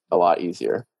makes it a lot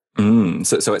easier.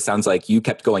 So it sounds like you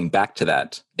kept going back to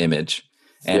that image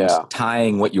and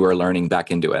tying what you were learning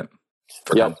back into it.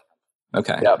 Yep.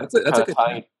 Okay. Yep. That's a good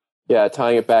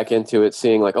tying it back into it,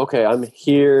 seeing like, okay, I'm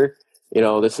here.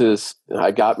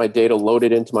 I got my data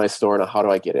loaded into my store. Now, how do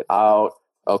I get it out?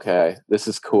 Okay, this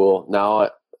is cool. Now,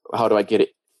 how do I get it?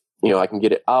 I can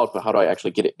get it out, but how do I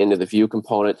actually get it into the Vue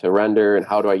component to render? And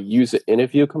how do I use it in a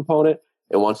Vue component?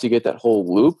 And once you get that whole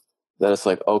loop, then it's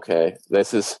like, okay,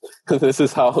 this is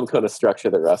how I'm going to structure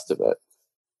the rest of it.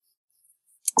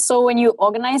 So when you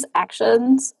organize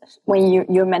actions, when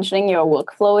you're mentioning your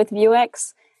workflow with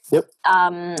VueX, yep.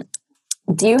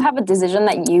 Do you have a decision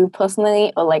that you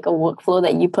personally, or like a workflow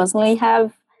that you personally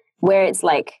have, where it's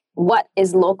like, what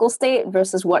is local state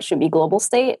versus what should be global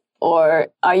state? Or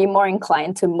are you more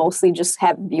inclined to mostly just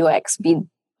have VueX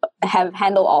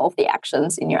handle all of the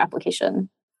actions in your application?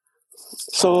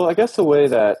 So I guess the way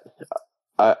that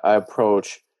I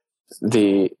approach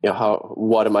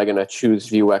what am I going to choose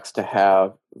VueX to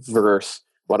have versus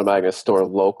what am I going to store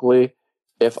locally?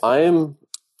 If I'm,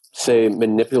 say,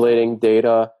 manipulating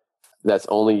data that's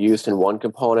only used in one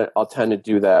component, I'll tend to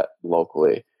do that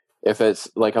locally. If it's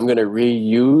like I'm going to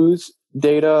reuse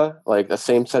data, like the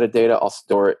same set of data, I'll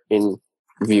store it in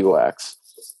VueX.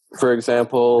 For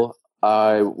example,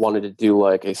 I wanted to do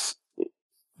like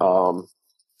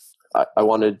I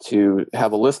wanted to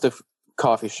have a list of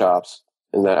coffee shops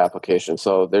in that application.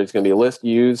 So there's going to be a list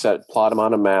used that plot them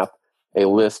on a map, a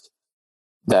list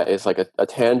that is like a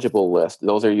tangible list.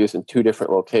 Those are used in two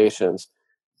different locations.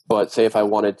 But say if I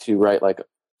wanted to write like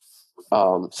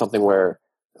something where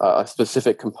a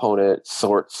specific component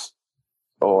sorts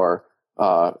or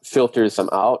filters them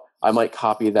out, I might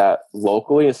copy that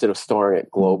locally instead of storing it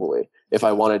globally if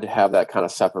I wanted to have that kind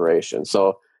of separation.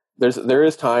 So there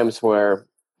is times where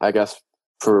I guess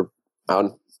don't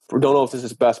know if this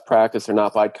is best practice or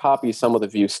not, but I'd copy some of the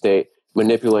Vue state,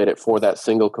 manipulate it for that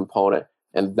single component,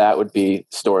 and that would be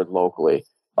stored locally.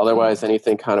 Otherwise,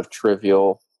 anything kind of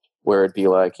trivial where it'd be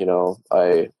like,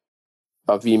 a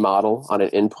V model on an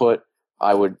input,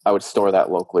 I would store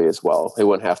that locally as well. They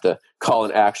wouldn't have to call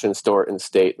an action, store it in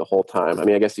state the whole time. I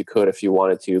mean, I guess you could if you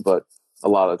wanted to, but a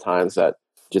lot of the times that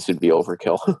just would be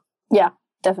overkill. Yeah,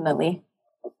 definitely.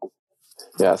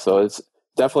 Yeah, so it's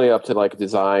definitely up to like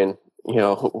design,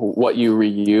 what you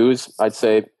reuse. I'd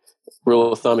say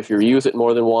rule of thumb, if you reuse it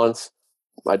more than once,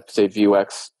 I'd say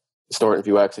VueX, store it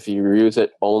in VueX. If you reuse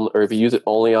it or if you use it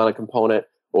only on a component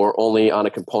or only on a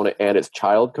component and its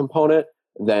child component,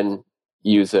 then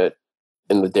use it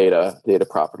in the data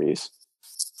properties.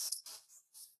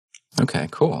 Okay,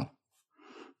 cool.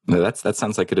 No, that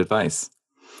sounds like good advice.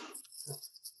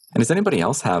 And does anybody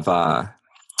else have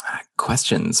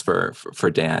questions for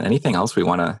Dan? Anything else we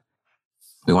want to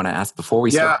ask before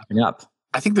we start wrapping up?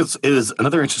 I think this is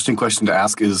another interesting question to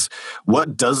ask: is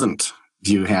what doesn't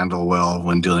Vue handle well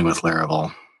when dealing with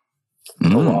Laravel?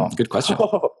 Good question.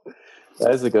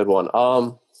 That is a good one.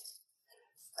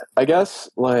 I guess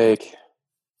like,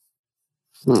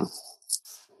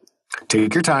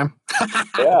 Take your time.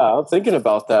 Yeah, I'm thinking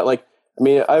about that. Like, I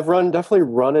mean, I've definitely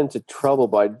run into trouble,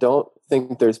 but I don't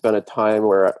think there's been a time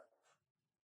where.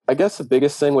 I guess the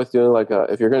biggest thing with doing like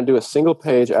if you're going to do a single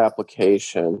page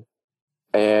application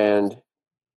and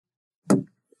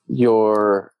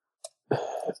you're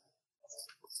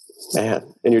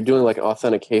doing like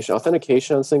authentication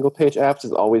on single page apps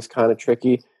is always kind of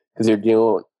tricky because you're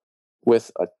dealing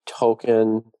with a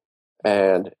token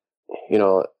and,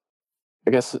 I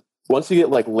guess once you get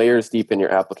like layers deep in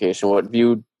your application, what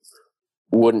Vue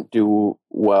wouldn't do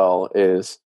well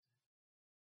is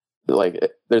like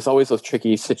there's always those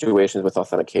tricky situations with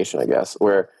authentication, I guess,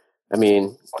 where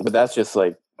but that's just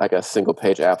like I guess single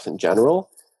page apps in general.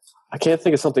 I can't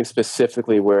think of something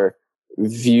specifically where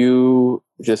Vue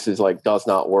just is like does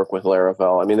not work with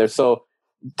Laravel. I mean, they're so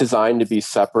designed to be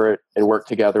separate and work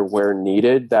together where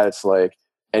needed that it's like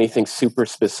anything super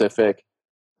specific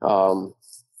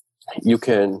you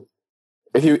can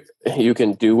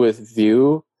do with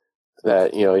Vue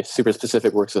that super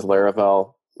specific works with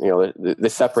Laravel. They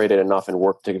separate it enough and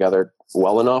work together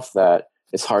well enough that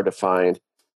it's hard to find.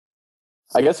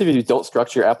 I guess if you don't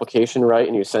structure your application right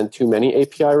and you send too many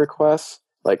API requests,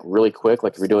 like really quick,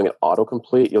 like if you're doing it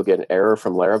autocomplete, you'll get an error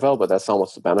from Laravel, but that's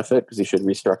almost a benefit because you should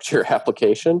restructure your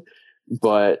application.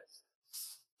 But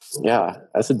yeah,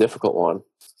 that's a difficult one.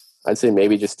 I'd say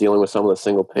maybe just dealing with some of the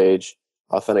single page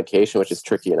authentication, which is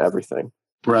tricky in everything.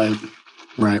 Right.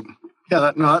 Yeah,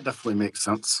 that definitely makes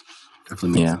sense.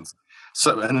 Sense.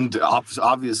 So, and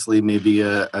obviously maybe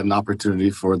an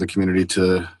opportunity for the community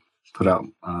to put out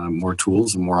more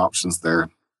tools and more options there.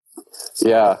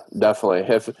 Yeah, definitely.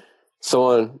 If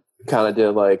someone kind of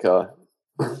did like a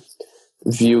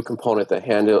Vue component that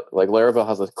handle like Laravel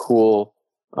has a cool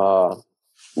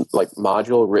like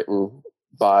module written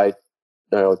by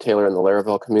Taylor in the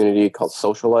Laravel community called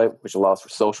Socialite, which allows for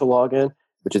social login,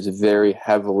 which is very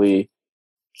heavily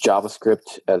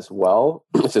JavaScript as well.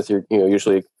 Since you're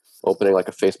usually opening like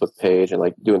a Facebook page and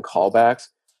like doing callbacks.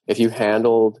 If you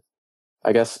handled,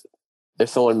 I guess, if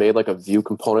someone made like a Vue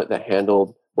component that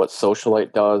handled what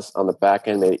Socialite does on the back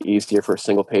end, made it easier for a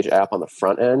single page app on the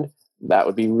front end, that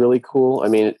would be really cool. I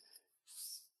mean,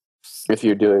 if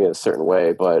you're doing it a certain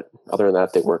way, but other than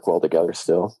that, they work well together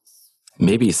still.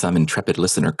 Maybe some intrepid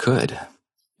listener could.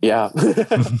 Yeah. That'd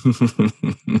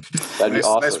be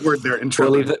awesome. Nice word there,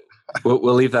 intrepid.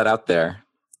 We'll leave that out there.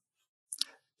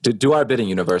 Do our bidding,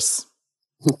 universe.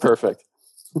 Perfect.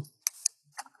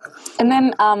 And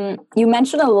then you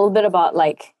mentioned a little bit about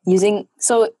like using,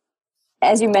 so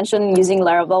as you mentioned, using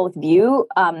Laravel with Vue.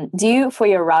 Do you, for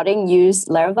your routing, use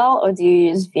Laravel or do you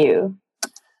use Vue?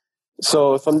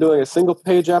 So if I'm doing a single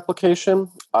page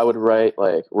application, I would write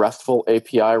like RESTful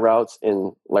API routes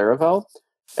in Laravel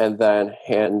and then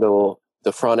handle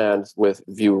the front end with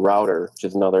Vue Router, which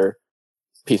is another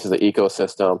piece of the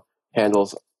ecosystem,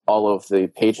 handles all of the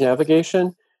page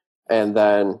navigation and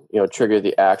then trigger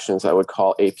the actions I would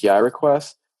call API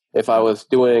requests. If I was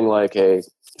doing like a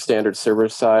standard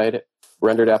server-side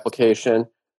rendered application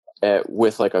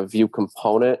with like a Vue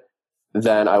component,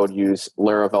 then I would use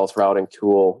Laravel's routing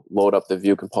tool, load up the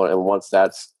Vue component, and once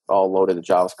that's all loaded, the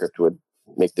JavaScript would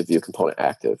make the Vue component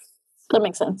active. That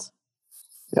makes sense.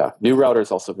 Yeah, Vue Router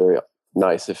is also very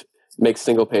nice. It makes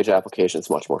single-page applications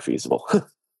much more feasible.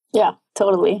 Yeah,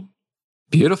 totally.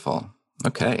 Beautiful.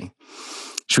 Okay.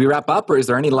 Should we wrap up, or is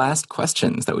there any last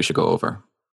questions that we should go over?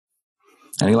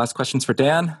 Any last questions for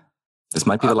Dan? This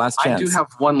might be the last chance. I do have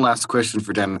one last question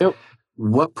for Dan. Yep.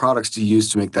 What products do you use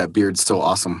to make that beard so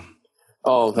awesome?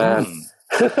 Oh, man.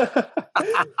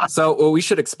 So we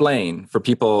should explain for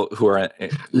people who are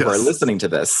listening to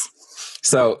this.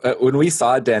 So when we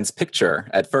saw Dan's picture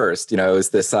at first, it was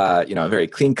this, a very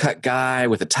clean-cut guy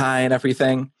with a tie and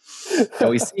everything. And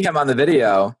we see him on the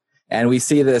video, and we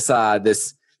see this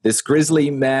this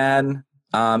grizzly man.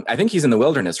 I think he's in the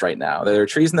wilderness right now. There are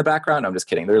trees in the background. No, I'm just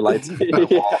kidding. There are lights.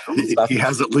 He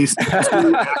has at least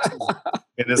 2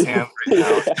 in his hand right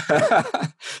now.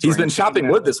 He's been chopping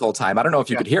wood this whole time. I don't know if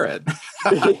you could hear it.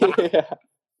 Yeah.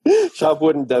 Chop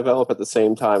wood and develop at the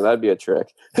same time. That'd be a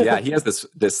trick. Yeah, he has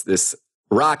this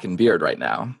rockin' beard right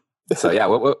now. So yeah,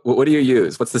 what do you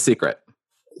use? What's the secret?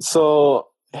 So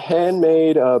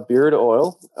handmade beard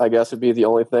oil, I guess, would be the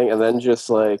only thing, and then just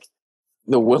like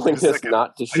the willingness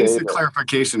not to shave. I need some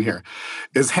clarification here.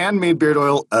 Is handmade beard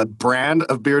oil a brand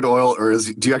of beard oil, or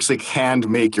do you actually hand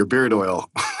make your beard oil?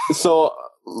 So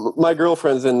my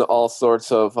girlfriend's in all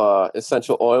sorts of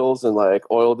essential oils and like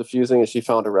oil diffusing, and she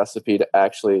found a recipe to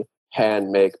actually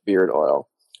hand make beard oil.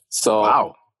 So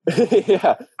wow.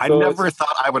 Yeah. I never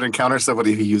thought I would encounter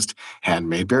somebody who used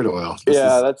handmade beard oil.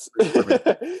 That's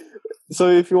so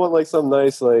if you want like some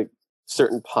nice like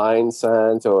certain pine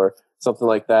scent or something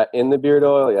like that in the beard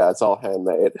oil, yeah, it's all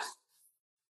handmade.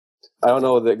 I don't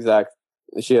know the exact,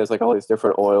 she has like all these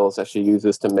different oils that she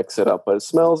uses to mix it up, but it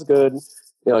smells good.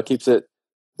 It keeps it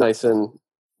nice and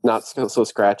not so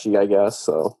scratchy, I guess.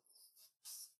 So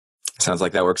sounds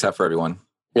like that works out for everyone.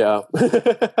 Yeah.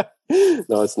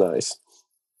 No, it's nice.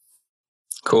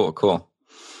 Cool.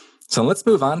 So let's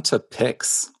move on to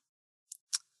picks.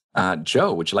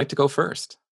 Joe, would you like to go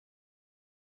first?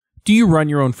 Do you run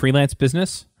your own freelance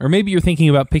business? Or maybe you're thinking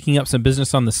about picking up some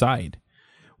business on the side?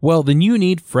 Well, then you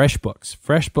need FreshBooks.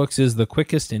 FreshBooks is the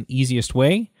quickest and easiest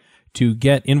way to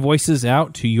get invoices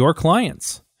out to your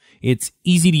clients. It's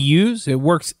easy to use. It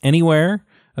works anywhere,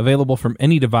 available from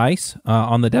any device,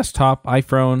 on the desktop,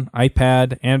 iPhone,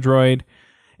 iPad, Android,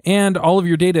 and all of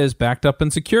your data is backed up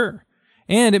and secure.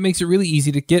 And it makes it really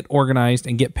easy to get organized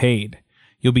and get paid.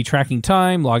 You'll be tracking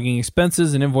time, logging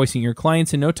expenses, and invoicing your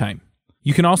clients in no time.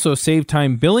 You can also save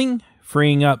time billing,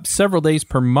 freeing up several days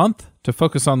per month to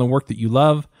focus on the work that you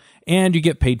love, and you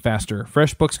get paid faster.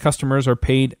 FreshBooks customers are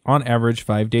paid on average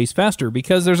 5 days faster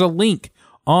because there's a link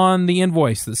on the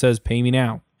invoice that says pay me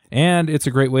now. And it's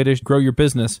a great way to grow your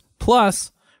business.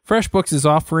 Plus, FreshBooks is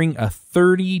offering a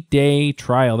 30-day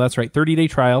trial. That's right, 30-day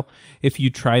trial if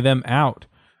you try them out.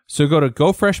 So go to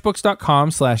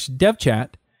gofreshbooks.com/devchat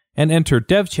and enter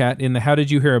devchat in the How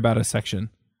Did You Hear About Us section.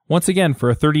 Once again,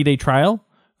 for a 30-day trial,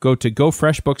 go to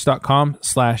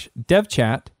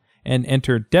gofreshbooks.com/devchat and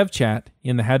enter devchat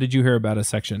in the How Did You Hear About Us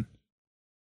section.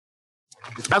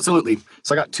 Absolutely.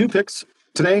 So I got 2 picks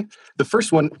today. The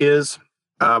first one is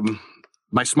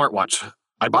my smartwatch.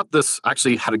 I bought this,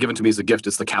 actually had it given to me as a gift.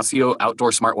 It's the Casio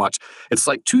outdoor smartwatch. It's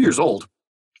like 2 years old.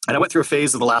 And I went through a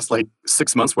phase of the last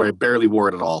 6 months where I barely wore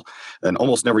it at all and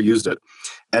almost never used it.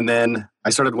 And then I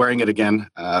started wearing it again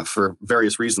for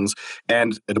various reasons.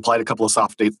 And it applied a couple of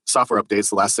software updates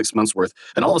the last 6 months worth.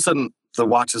 And all of a sudden, the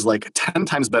watch is 10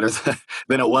 times better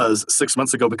than it was 6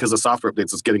 months ago because of software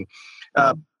updates. It's getting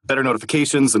better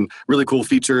notifications and really cool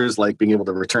features like being able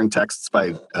to return texts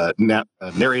by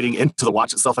narrating into the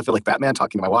watch itself. I feel like Batman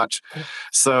talking to my watch.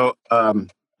 So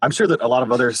I'm sure that a lot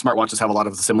of other smartwatches have a lot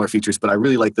of similar features, but I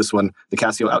really like this one, the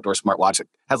Casio Outdoor Smartwatch. It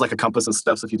has a compass and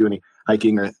stuff, so if you do any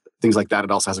hiking or things like that, it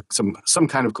also has some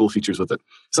kind of cool features with it.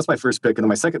 So that's my first pick. And then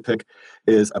my second pick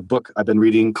is a book I've been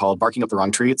reading called Barking Up the Wrong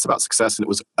Tree. It's about success, and it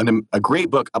was a great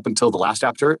book up until the last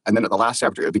chapter. And then at the last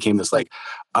chapter, it became this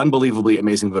unbelievably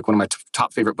amazing book, one of my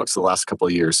top favorite books of the last couple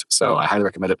of years. So I highly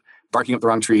recommend it. Barking Up the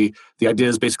Wrong Tree. The idea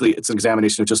is basically it's an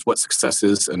examination of just what success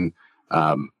is and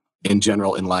in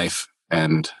general in life,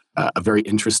 and a very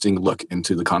interesting look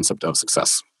into the concept of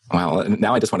success. Wow.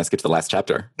 Now I just want to skip to the last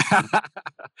chapter.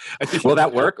 Will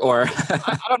that work? Or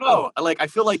I don't know. I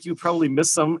feel like you probably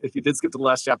missed some if you did skip to the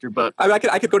last chapter, but I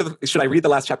could go to should I read the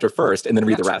last chapter first and then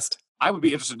read the rest? I would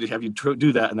be interested to have you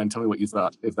do that and then tell me what you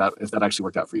thought, if that actually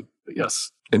worked out for you. But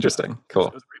yes. Interesting. Cool.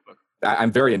 It was a great book.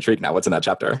 I'm very intrigued now. What's in that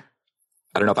chapter?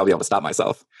 I don't know if I'll be able to stop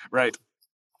myself. Right.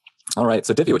 All right.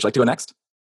 So Divya, would you like to go next?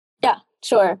 Yeah,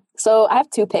 sure. So I have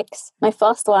 2 picks. My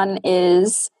first one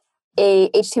is a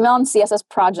HTML and CSS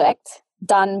project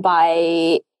done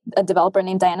by a developer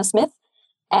named Diana Smith.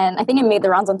 And I think it made the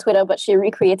rounds on Twitter, but she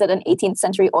recreated an 18th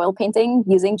century oil painting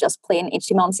using just plain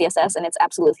HTML and CSS, and it's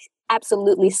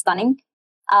absolutely stunning.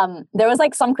 There was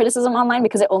some criticism online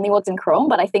because it only works in Chrome,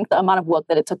 but I think the amount of work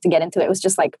that it took to get into it was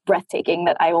just breathtaking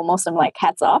that I almost am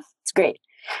hats off. It's great.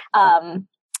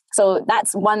 So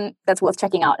that's one that's worth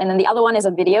checking out. And then the other one is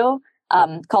a video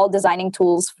called Designing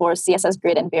Tools for CSS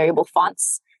Grid and Variable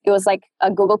Fonts. It was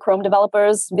a Google Chrome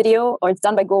developers video, or it's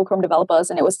done by Google Chrome developers.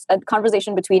 And it was a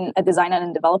conversation between a designer and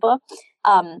a developer.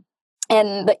 And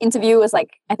the interview was I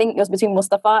think it was between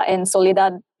Mustafa and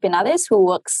Soledad Pinades,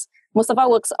 Mustafa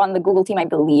works on the Google team, I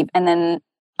believe. And then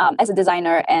as a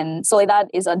designer, and Soledad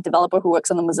is a developer who works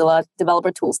on the Mozilla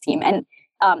developer tools team. And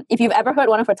if you've ever heard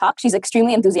one of her talks, she's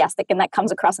extremely enthusiastic, and that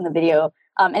comes across in the video.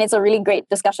 And it's a really great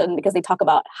discussion because they talk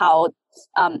about how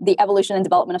the evolution and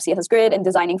development of CSS Grid and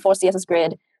designing for CSS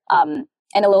Grid, and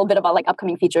a little bit about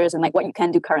upcoming features and what you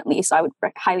can do currently. So I would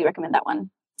highly recommend that one.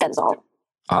 That is all.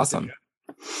 Awesome.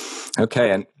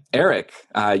 Okay, and Eric,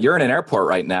 you're in an airport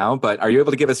right now, but are you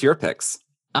able to give us your picks?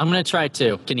 I'm going to try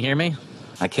to. Can you hear me?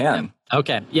 I can.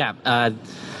 Okay. Yeah.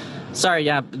 Sorry,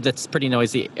 that's pretty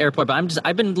noisy airport, but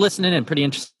I've been listening in, pretty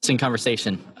interesting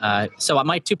conversation. So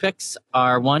my 2 picks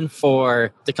are one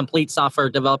for The Complete Software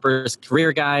Developer's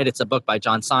Career Guide. It's a book by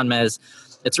John Sonmez.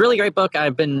 It's a really great book.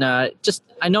 I've been I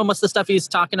know most of the stuff he's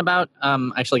talking about.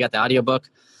 I actually got the audiobook,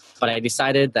 but I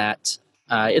decided that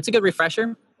it's a good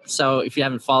refresher. So if you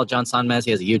haven't followed John Sonmez,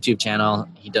 he has a YouTube channel.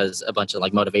 He does a bunch of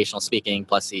motivational speaking,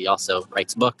 plus he also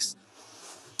writes books.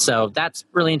 So that's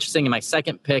really interesting. And my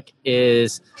second pick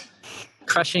is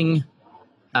Crushing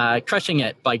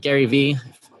It by Gary Vee.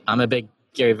 I'm a big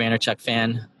Gary Vaynerchuk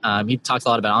fan. He talks a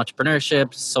lot about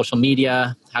entrepreneurship, social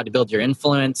media, how to build your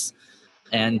influence,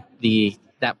 and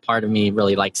that part of me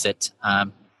really likes it.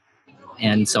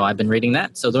 And so I've been reading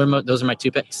that. So those are my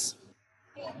 2 picks.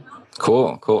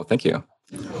 Cool. Thank you.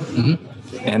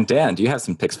 Mm-hmm. And Dan, do you have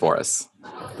some picks for us?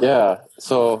 Yeah.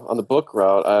 So on the book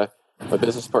route, my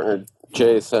business partner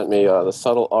Jay sent me The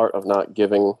Subtle Art of Not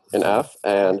Giving an F,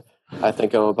 and I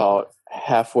think I'm about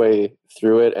halfway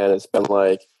through it, and it's been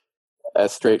like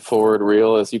as straightforward,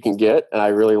 real as you can get, and I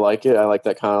really like it. I like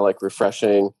that kind of like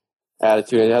refreshing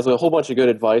attitude. It has a whole bunch of good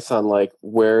advice on like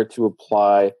where to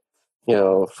apply,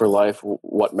 for life,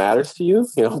 what matters to you.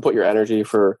 Put your energy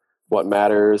for what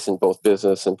matters in both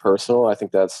business and personal. I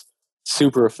think that's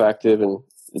super effective, and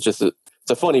it's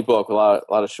a funny book, a lot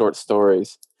of short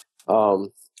stories.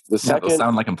 The second, those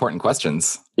sound like important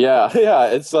questions. yeah,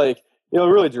 it's like a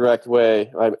really direct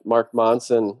way. Mark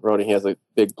Monson wrote it. He has a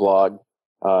big blog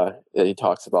that he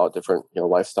talks about different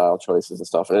lifestyle choices and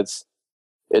stuff, and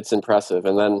it's impressive.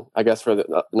 And then I guess for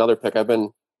another pick, I've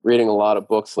been reading a lot of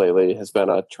books lately. Has been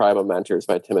a Tribe of Mentors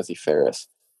by Timothy Ferriss.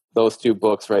 Those two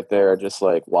books right there are just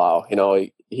like wow.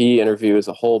 He interviews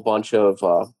a whole bunch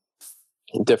of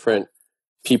different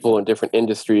people in different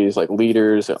industries, like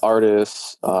leaders and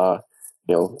artists.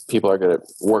 People are good at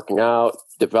working out,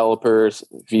 developers,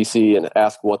 VC, and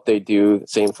ask what they do, the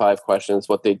same 5 questions,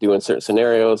 what they do in certain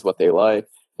scenarios, what they like.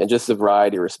 And just the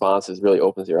variety of responses really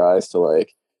opens your eyes to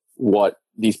like what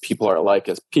these people are like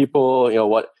as people,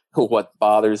 what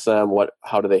bothers them,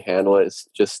 how do they handle it. It's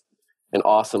just an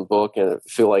awesome book. And I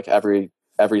feel like every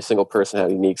single person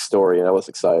had a unique story, and that was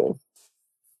exciting.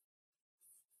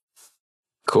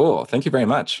 Cool. Thank you very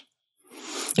much.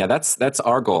 Yeah, that's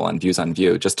our goal on Views on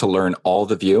Vue, just to learn all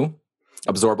the Vue,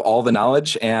 absorb all the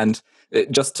knowledge, and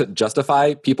just to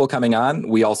justify people coming on,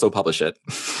 we also publish it.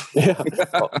 Yeah,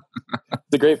 well,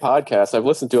 it's a great podcast. I've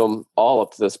listened to them all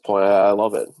up to this point. I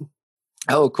love it.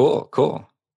 Oh, cool.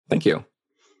 Thank you.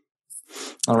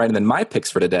 All right, and then my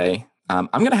picks for today, I'm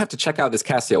going to have to check out this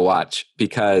Casio watch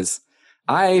because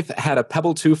I've had a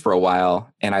Pebble 2 for a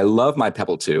while, and I love my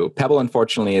Pebble 2. Pebble,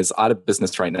 unfortunately, is out of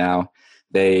business right now.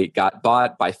 They got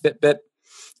bought by Fitbit,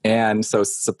 and so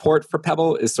support for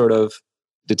Pebble is sort of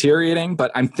deteriorating,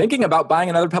 but I'm thinking about buying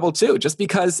another Pebble 2 just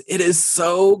because it is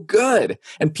so good.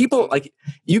 And people, like,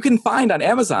 you can find on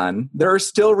Amazon, there are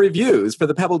still reviews for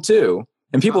the Pebble 2,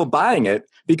 and people buying it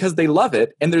because they love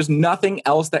it, and there's nothing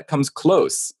else that comes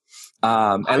close.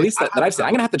 At least that I've seen.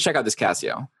 I'm going to have to check out this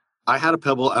Casio. I had a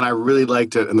Pebble and I really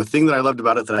liked it. And the thing that I loved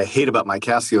about it that I hate about my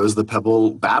Casio is the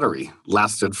Pebble battery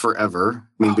lasted forever.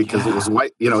 I mean, because it was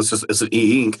white, it's an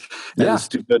e-ink. And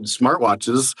stupid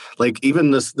smartwatches, like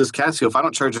even this Casio, if I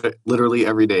don't charge it literally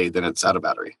every day, then it's out of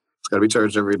battery. It's got to be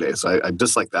charged every day. So I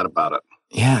dislike that about it.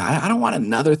 Yeah, I don't want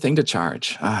another thing to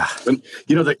charge. And,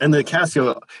 the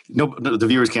Casio, the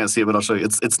viewers can't see it, but I'll show you.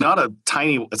 It's not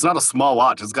a small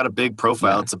watch. It's got a big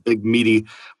profile. Yeah. It's a big, meaty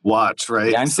watch,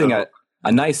 right? Yeah, I'm seeing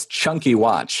a nice chunky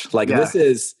watch. This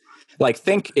is like,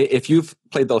 think if you've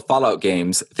played the Fallout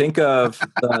games, think of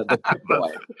the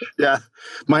Pip-Boy. Yeah.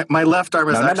 My left arm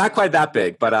is actually not quite that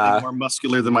big, but more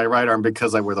muscular than my right arm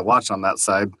because I wear the watch on that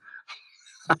side.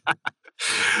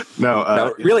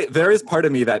 No, really, there is part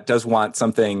of me that does want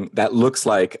something that looks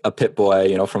like a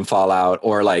Pip-Boy, from Fallout,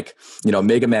 or like,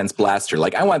 Mega Man's blaster.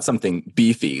 Like, I want something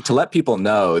beefy to let people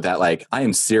know that, like, I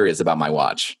am serious about my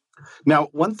watch. Now,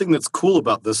 one thing that's cool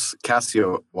about this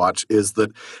Casio watch is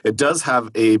that it does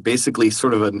have a basically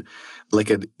sort of an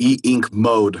e-ink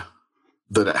mode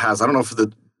that it has. I don't know if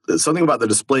there's something about the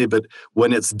display, but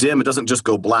when it's dim, it doesn't just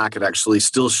go black. It actually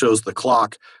still shows the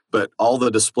clock, but all the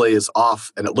display is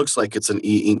off, and it looks like it's an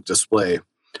e-ink display.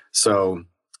 So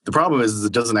the problem is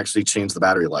it doesn't actually change the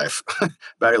battery life.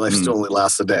 Battery life still only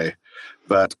lasts a day.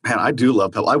 But, man, I do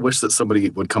love Pebble. I wish that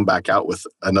somebody would come back out with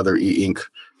another e-ink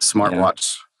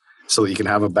smartwatch. Yeah. So that you can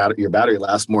have your battery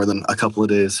last more than a couple of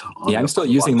days. Yeah, I'm still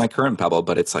using my current Pebble,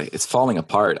 but it's falling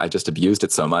apart. I just abused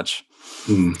it so much.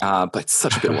 But it's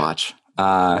such a good watch.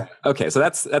 Okay, so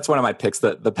that's one of my picks,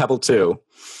 the Pebble 2,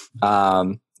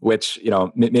 which,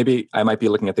 maybe I might be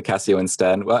looking at the Casio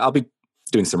instead. Well, I'll be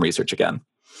doing some research again.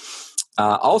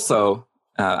 Also,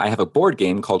 I have a board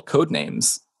game called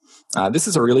Codenames. This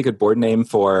is a really good board name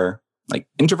for like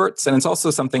introverts, and it's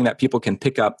also something that people can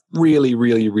pick up really,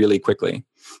 really, really quickly.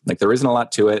 Like, there isn't a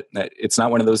lot to it. It's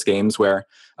not one of those games where,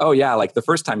 oh yeah, like the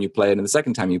first time you play it and the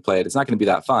second time you play it, it's not going to be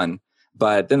that fun.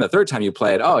 But then the third time you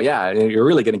play it, oh yeah, you're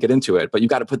really going to get into it. But you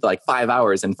got to put like 5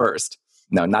 hours in first.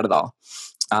 No, not at all.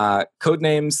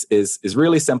 Codenames is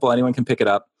really simple. Anyone can pick it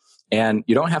up, and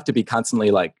you don't have to be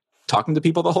constantly like talking to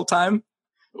people the whole time,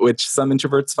 which some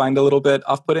introverts find a little bit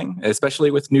off-putting,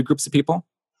 especially with new groups of people.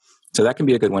 So that can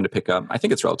be a good one to pick up. I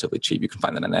think it's relatively cheap. You can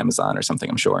find that on Amazon or something,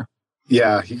 I'm sure.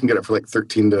 Yeah, you can get it for like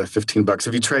 $13 to $15.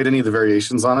 Have you tried any of the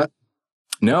variations on it?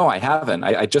 No, I haven't.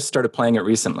 I just started playing it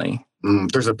recently.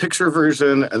 There's a picture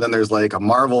version, and then there's like a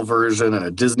Marvel version and a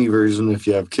Disney version if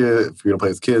you're going to play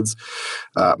with kids.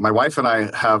 My wife and I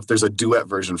there's a duet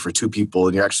version for 2 people,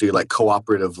 and you actually like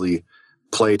cooperatively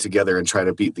play together and try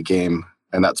to beat the game.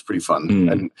 And that's pretty fun.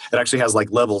 And it actually has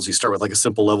like levels. You start with like a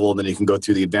simple level, and then you can go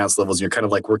through the advanced levels, and you're kind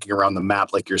of like working around the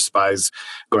map, like your spies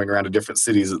going around to different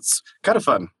cities. It's kind of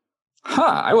fun.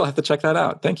 I will have to check that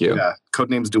out. Thank you. Yeah,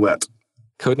 Codenames Duet.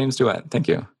 Codenames Duet. Thank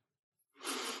you.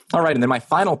 All right, and then my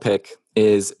final pick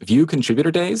is Vue Contributor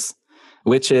Days,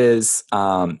 which is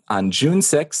on June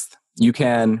 6th. You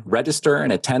can register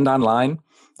and attend online.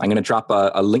 I'm going to drop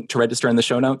a link to register in the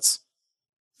show notes.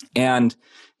 And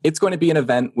it's going to be an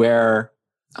event where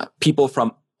people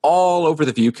from all over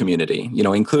the Vue community,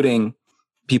 including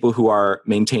people who are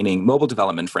maintaining mobile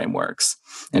development frameworks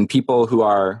and people who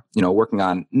are, working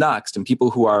on Nuxt and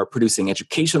people who are producing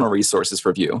educational resources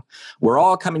for Vue, we're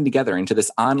all coming together into this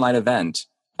online event.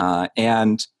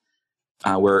 And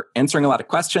we're answering a lot of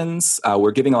questions.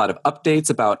 We're giving a lot of updates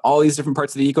about all these different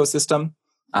parts of the ecosystem.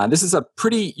 This is a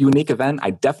pretty unique event.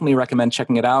 I definitely recommend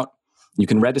checking it out. You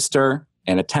can register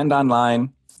and attend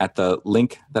online at the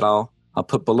link that I'll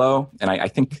put below. And I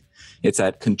think it's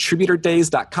at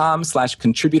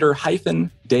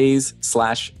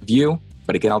contributordays.com/contributor-days/Vue.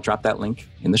 But again, I'll drop that link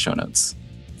in the show notes.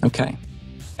 Okay.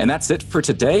 And that's it for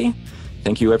today.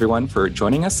 Thank you, everyone, for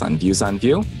joining us on Views on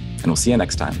Vue. And we'll see you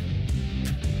next time.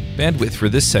 Bandwidth for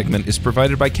this segment is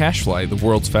provided by CacheFly, the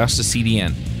world's fastest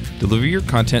CDN. Deliver your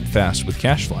content fast with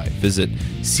CacheFly. Visit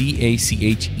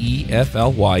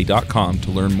CACHEFLY.com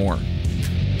to learn more.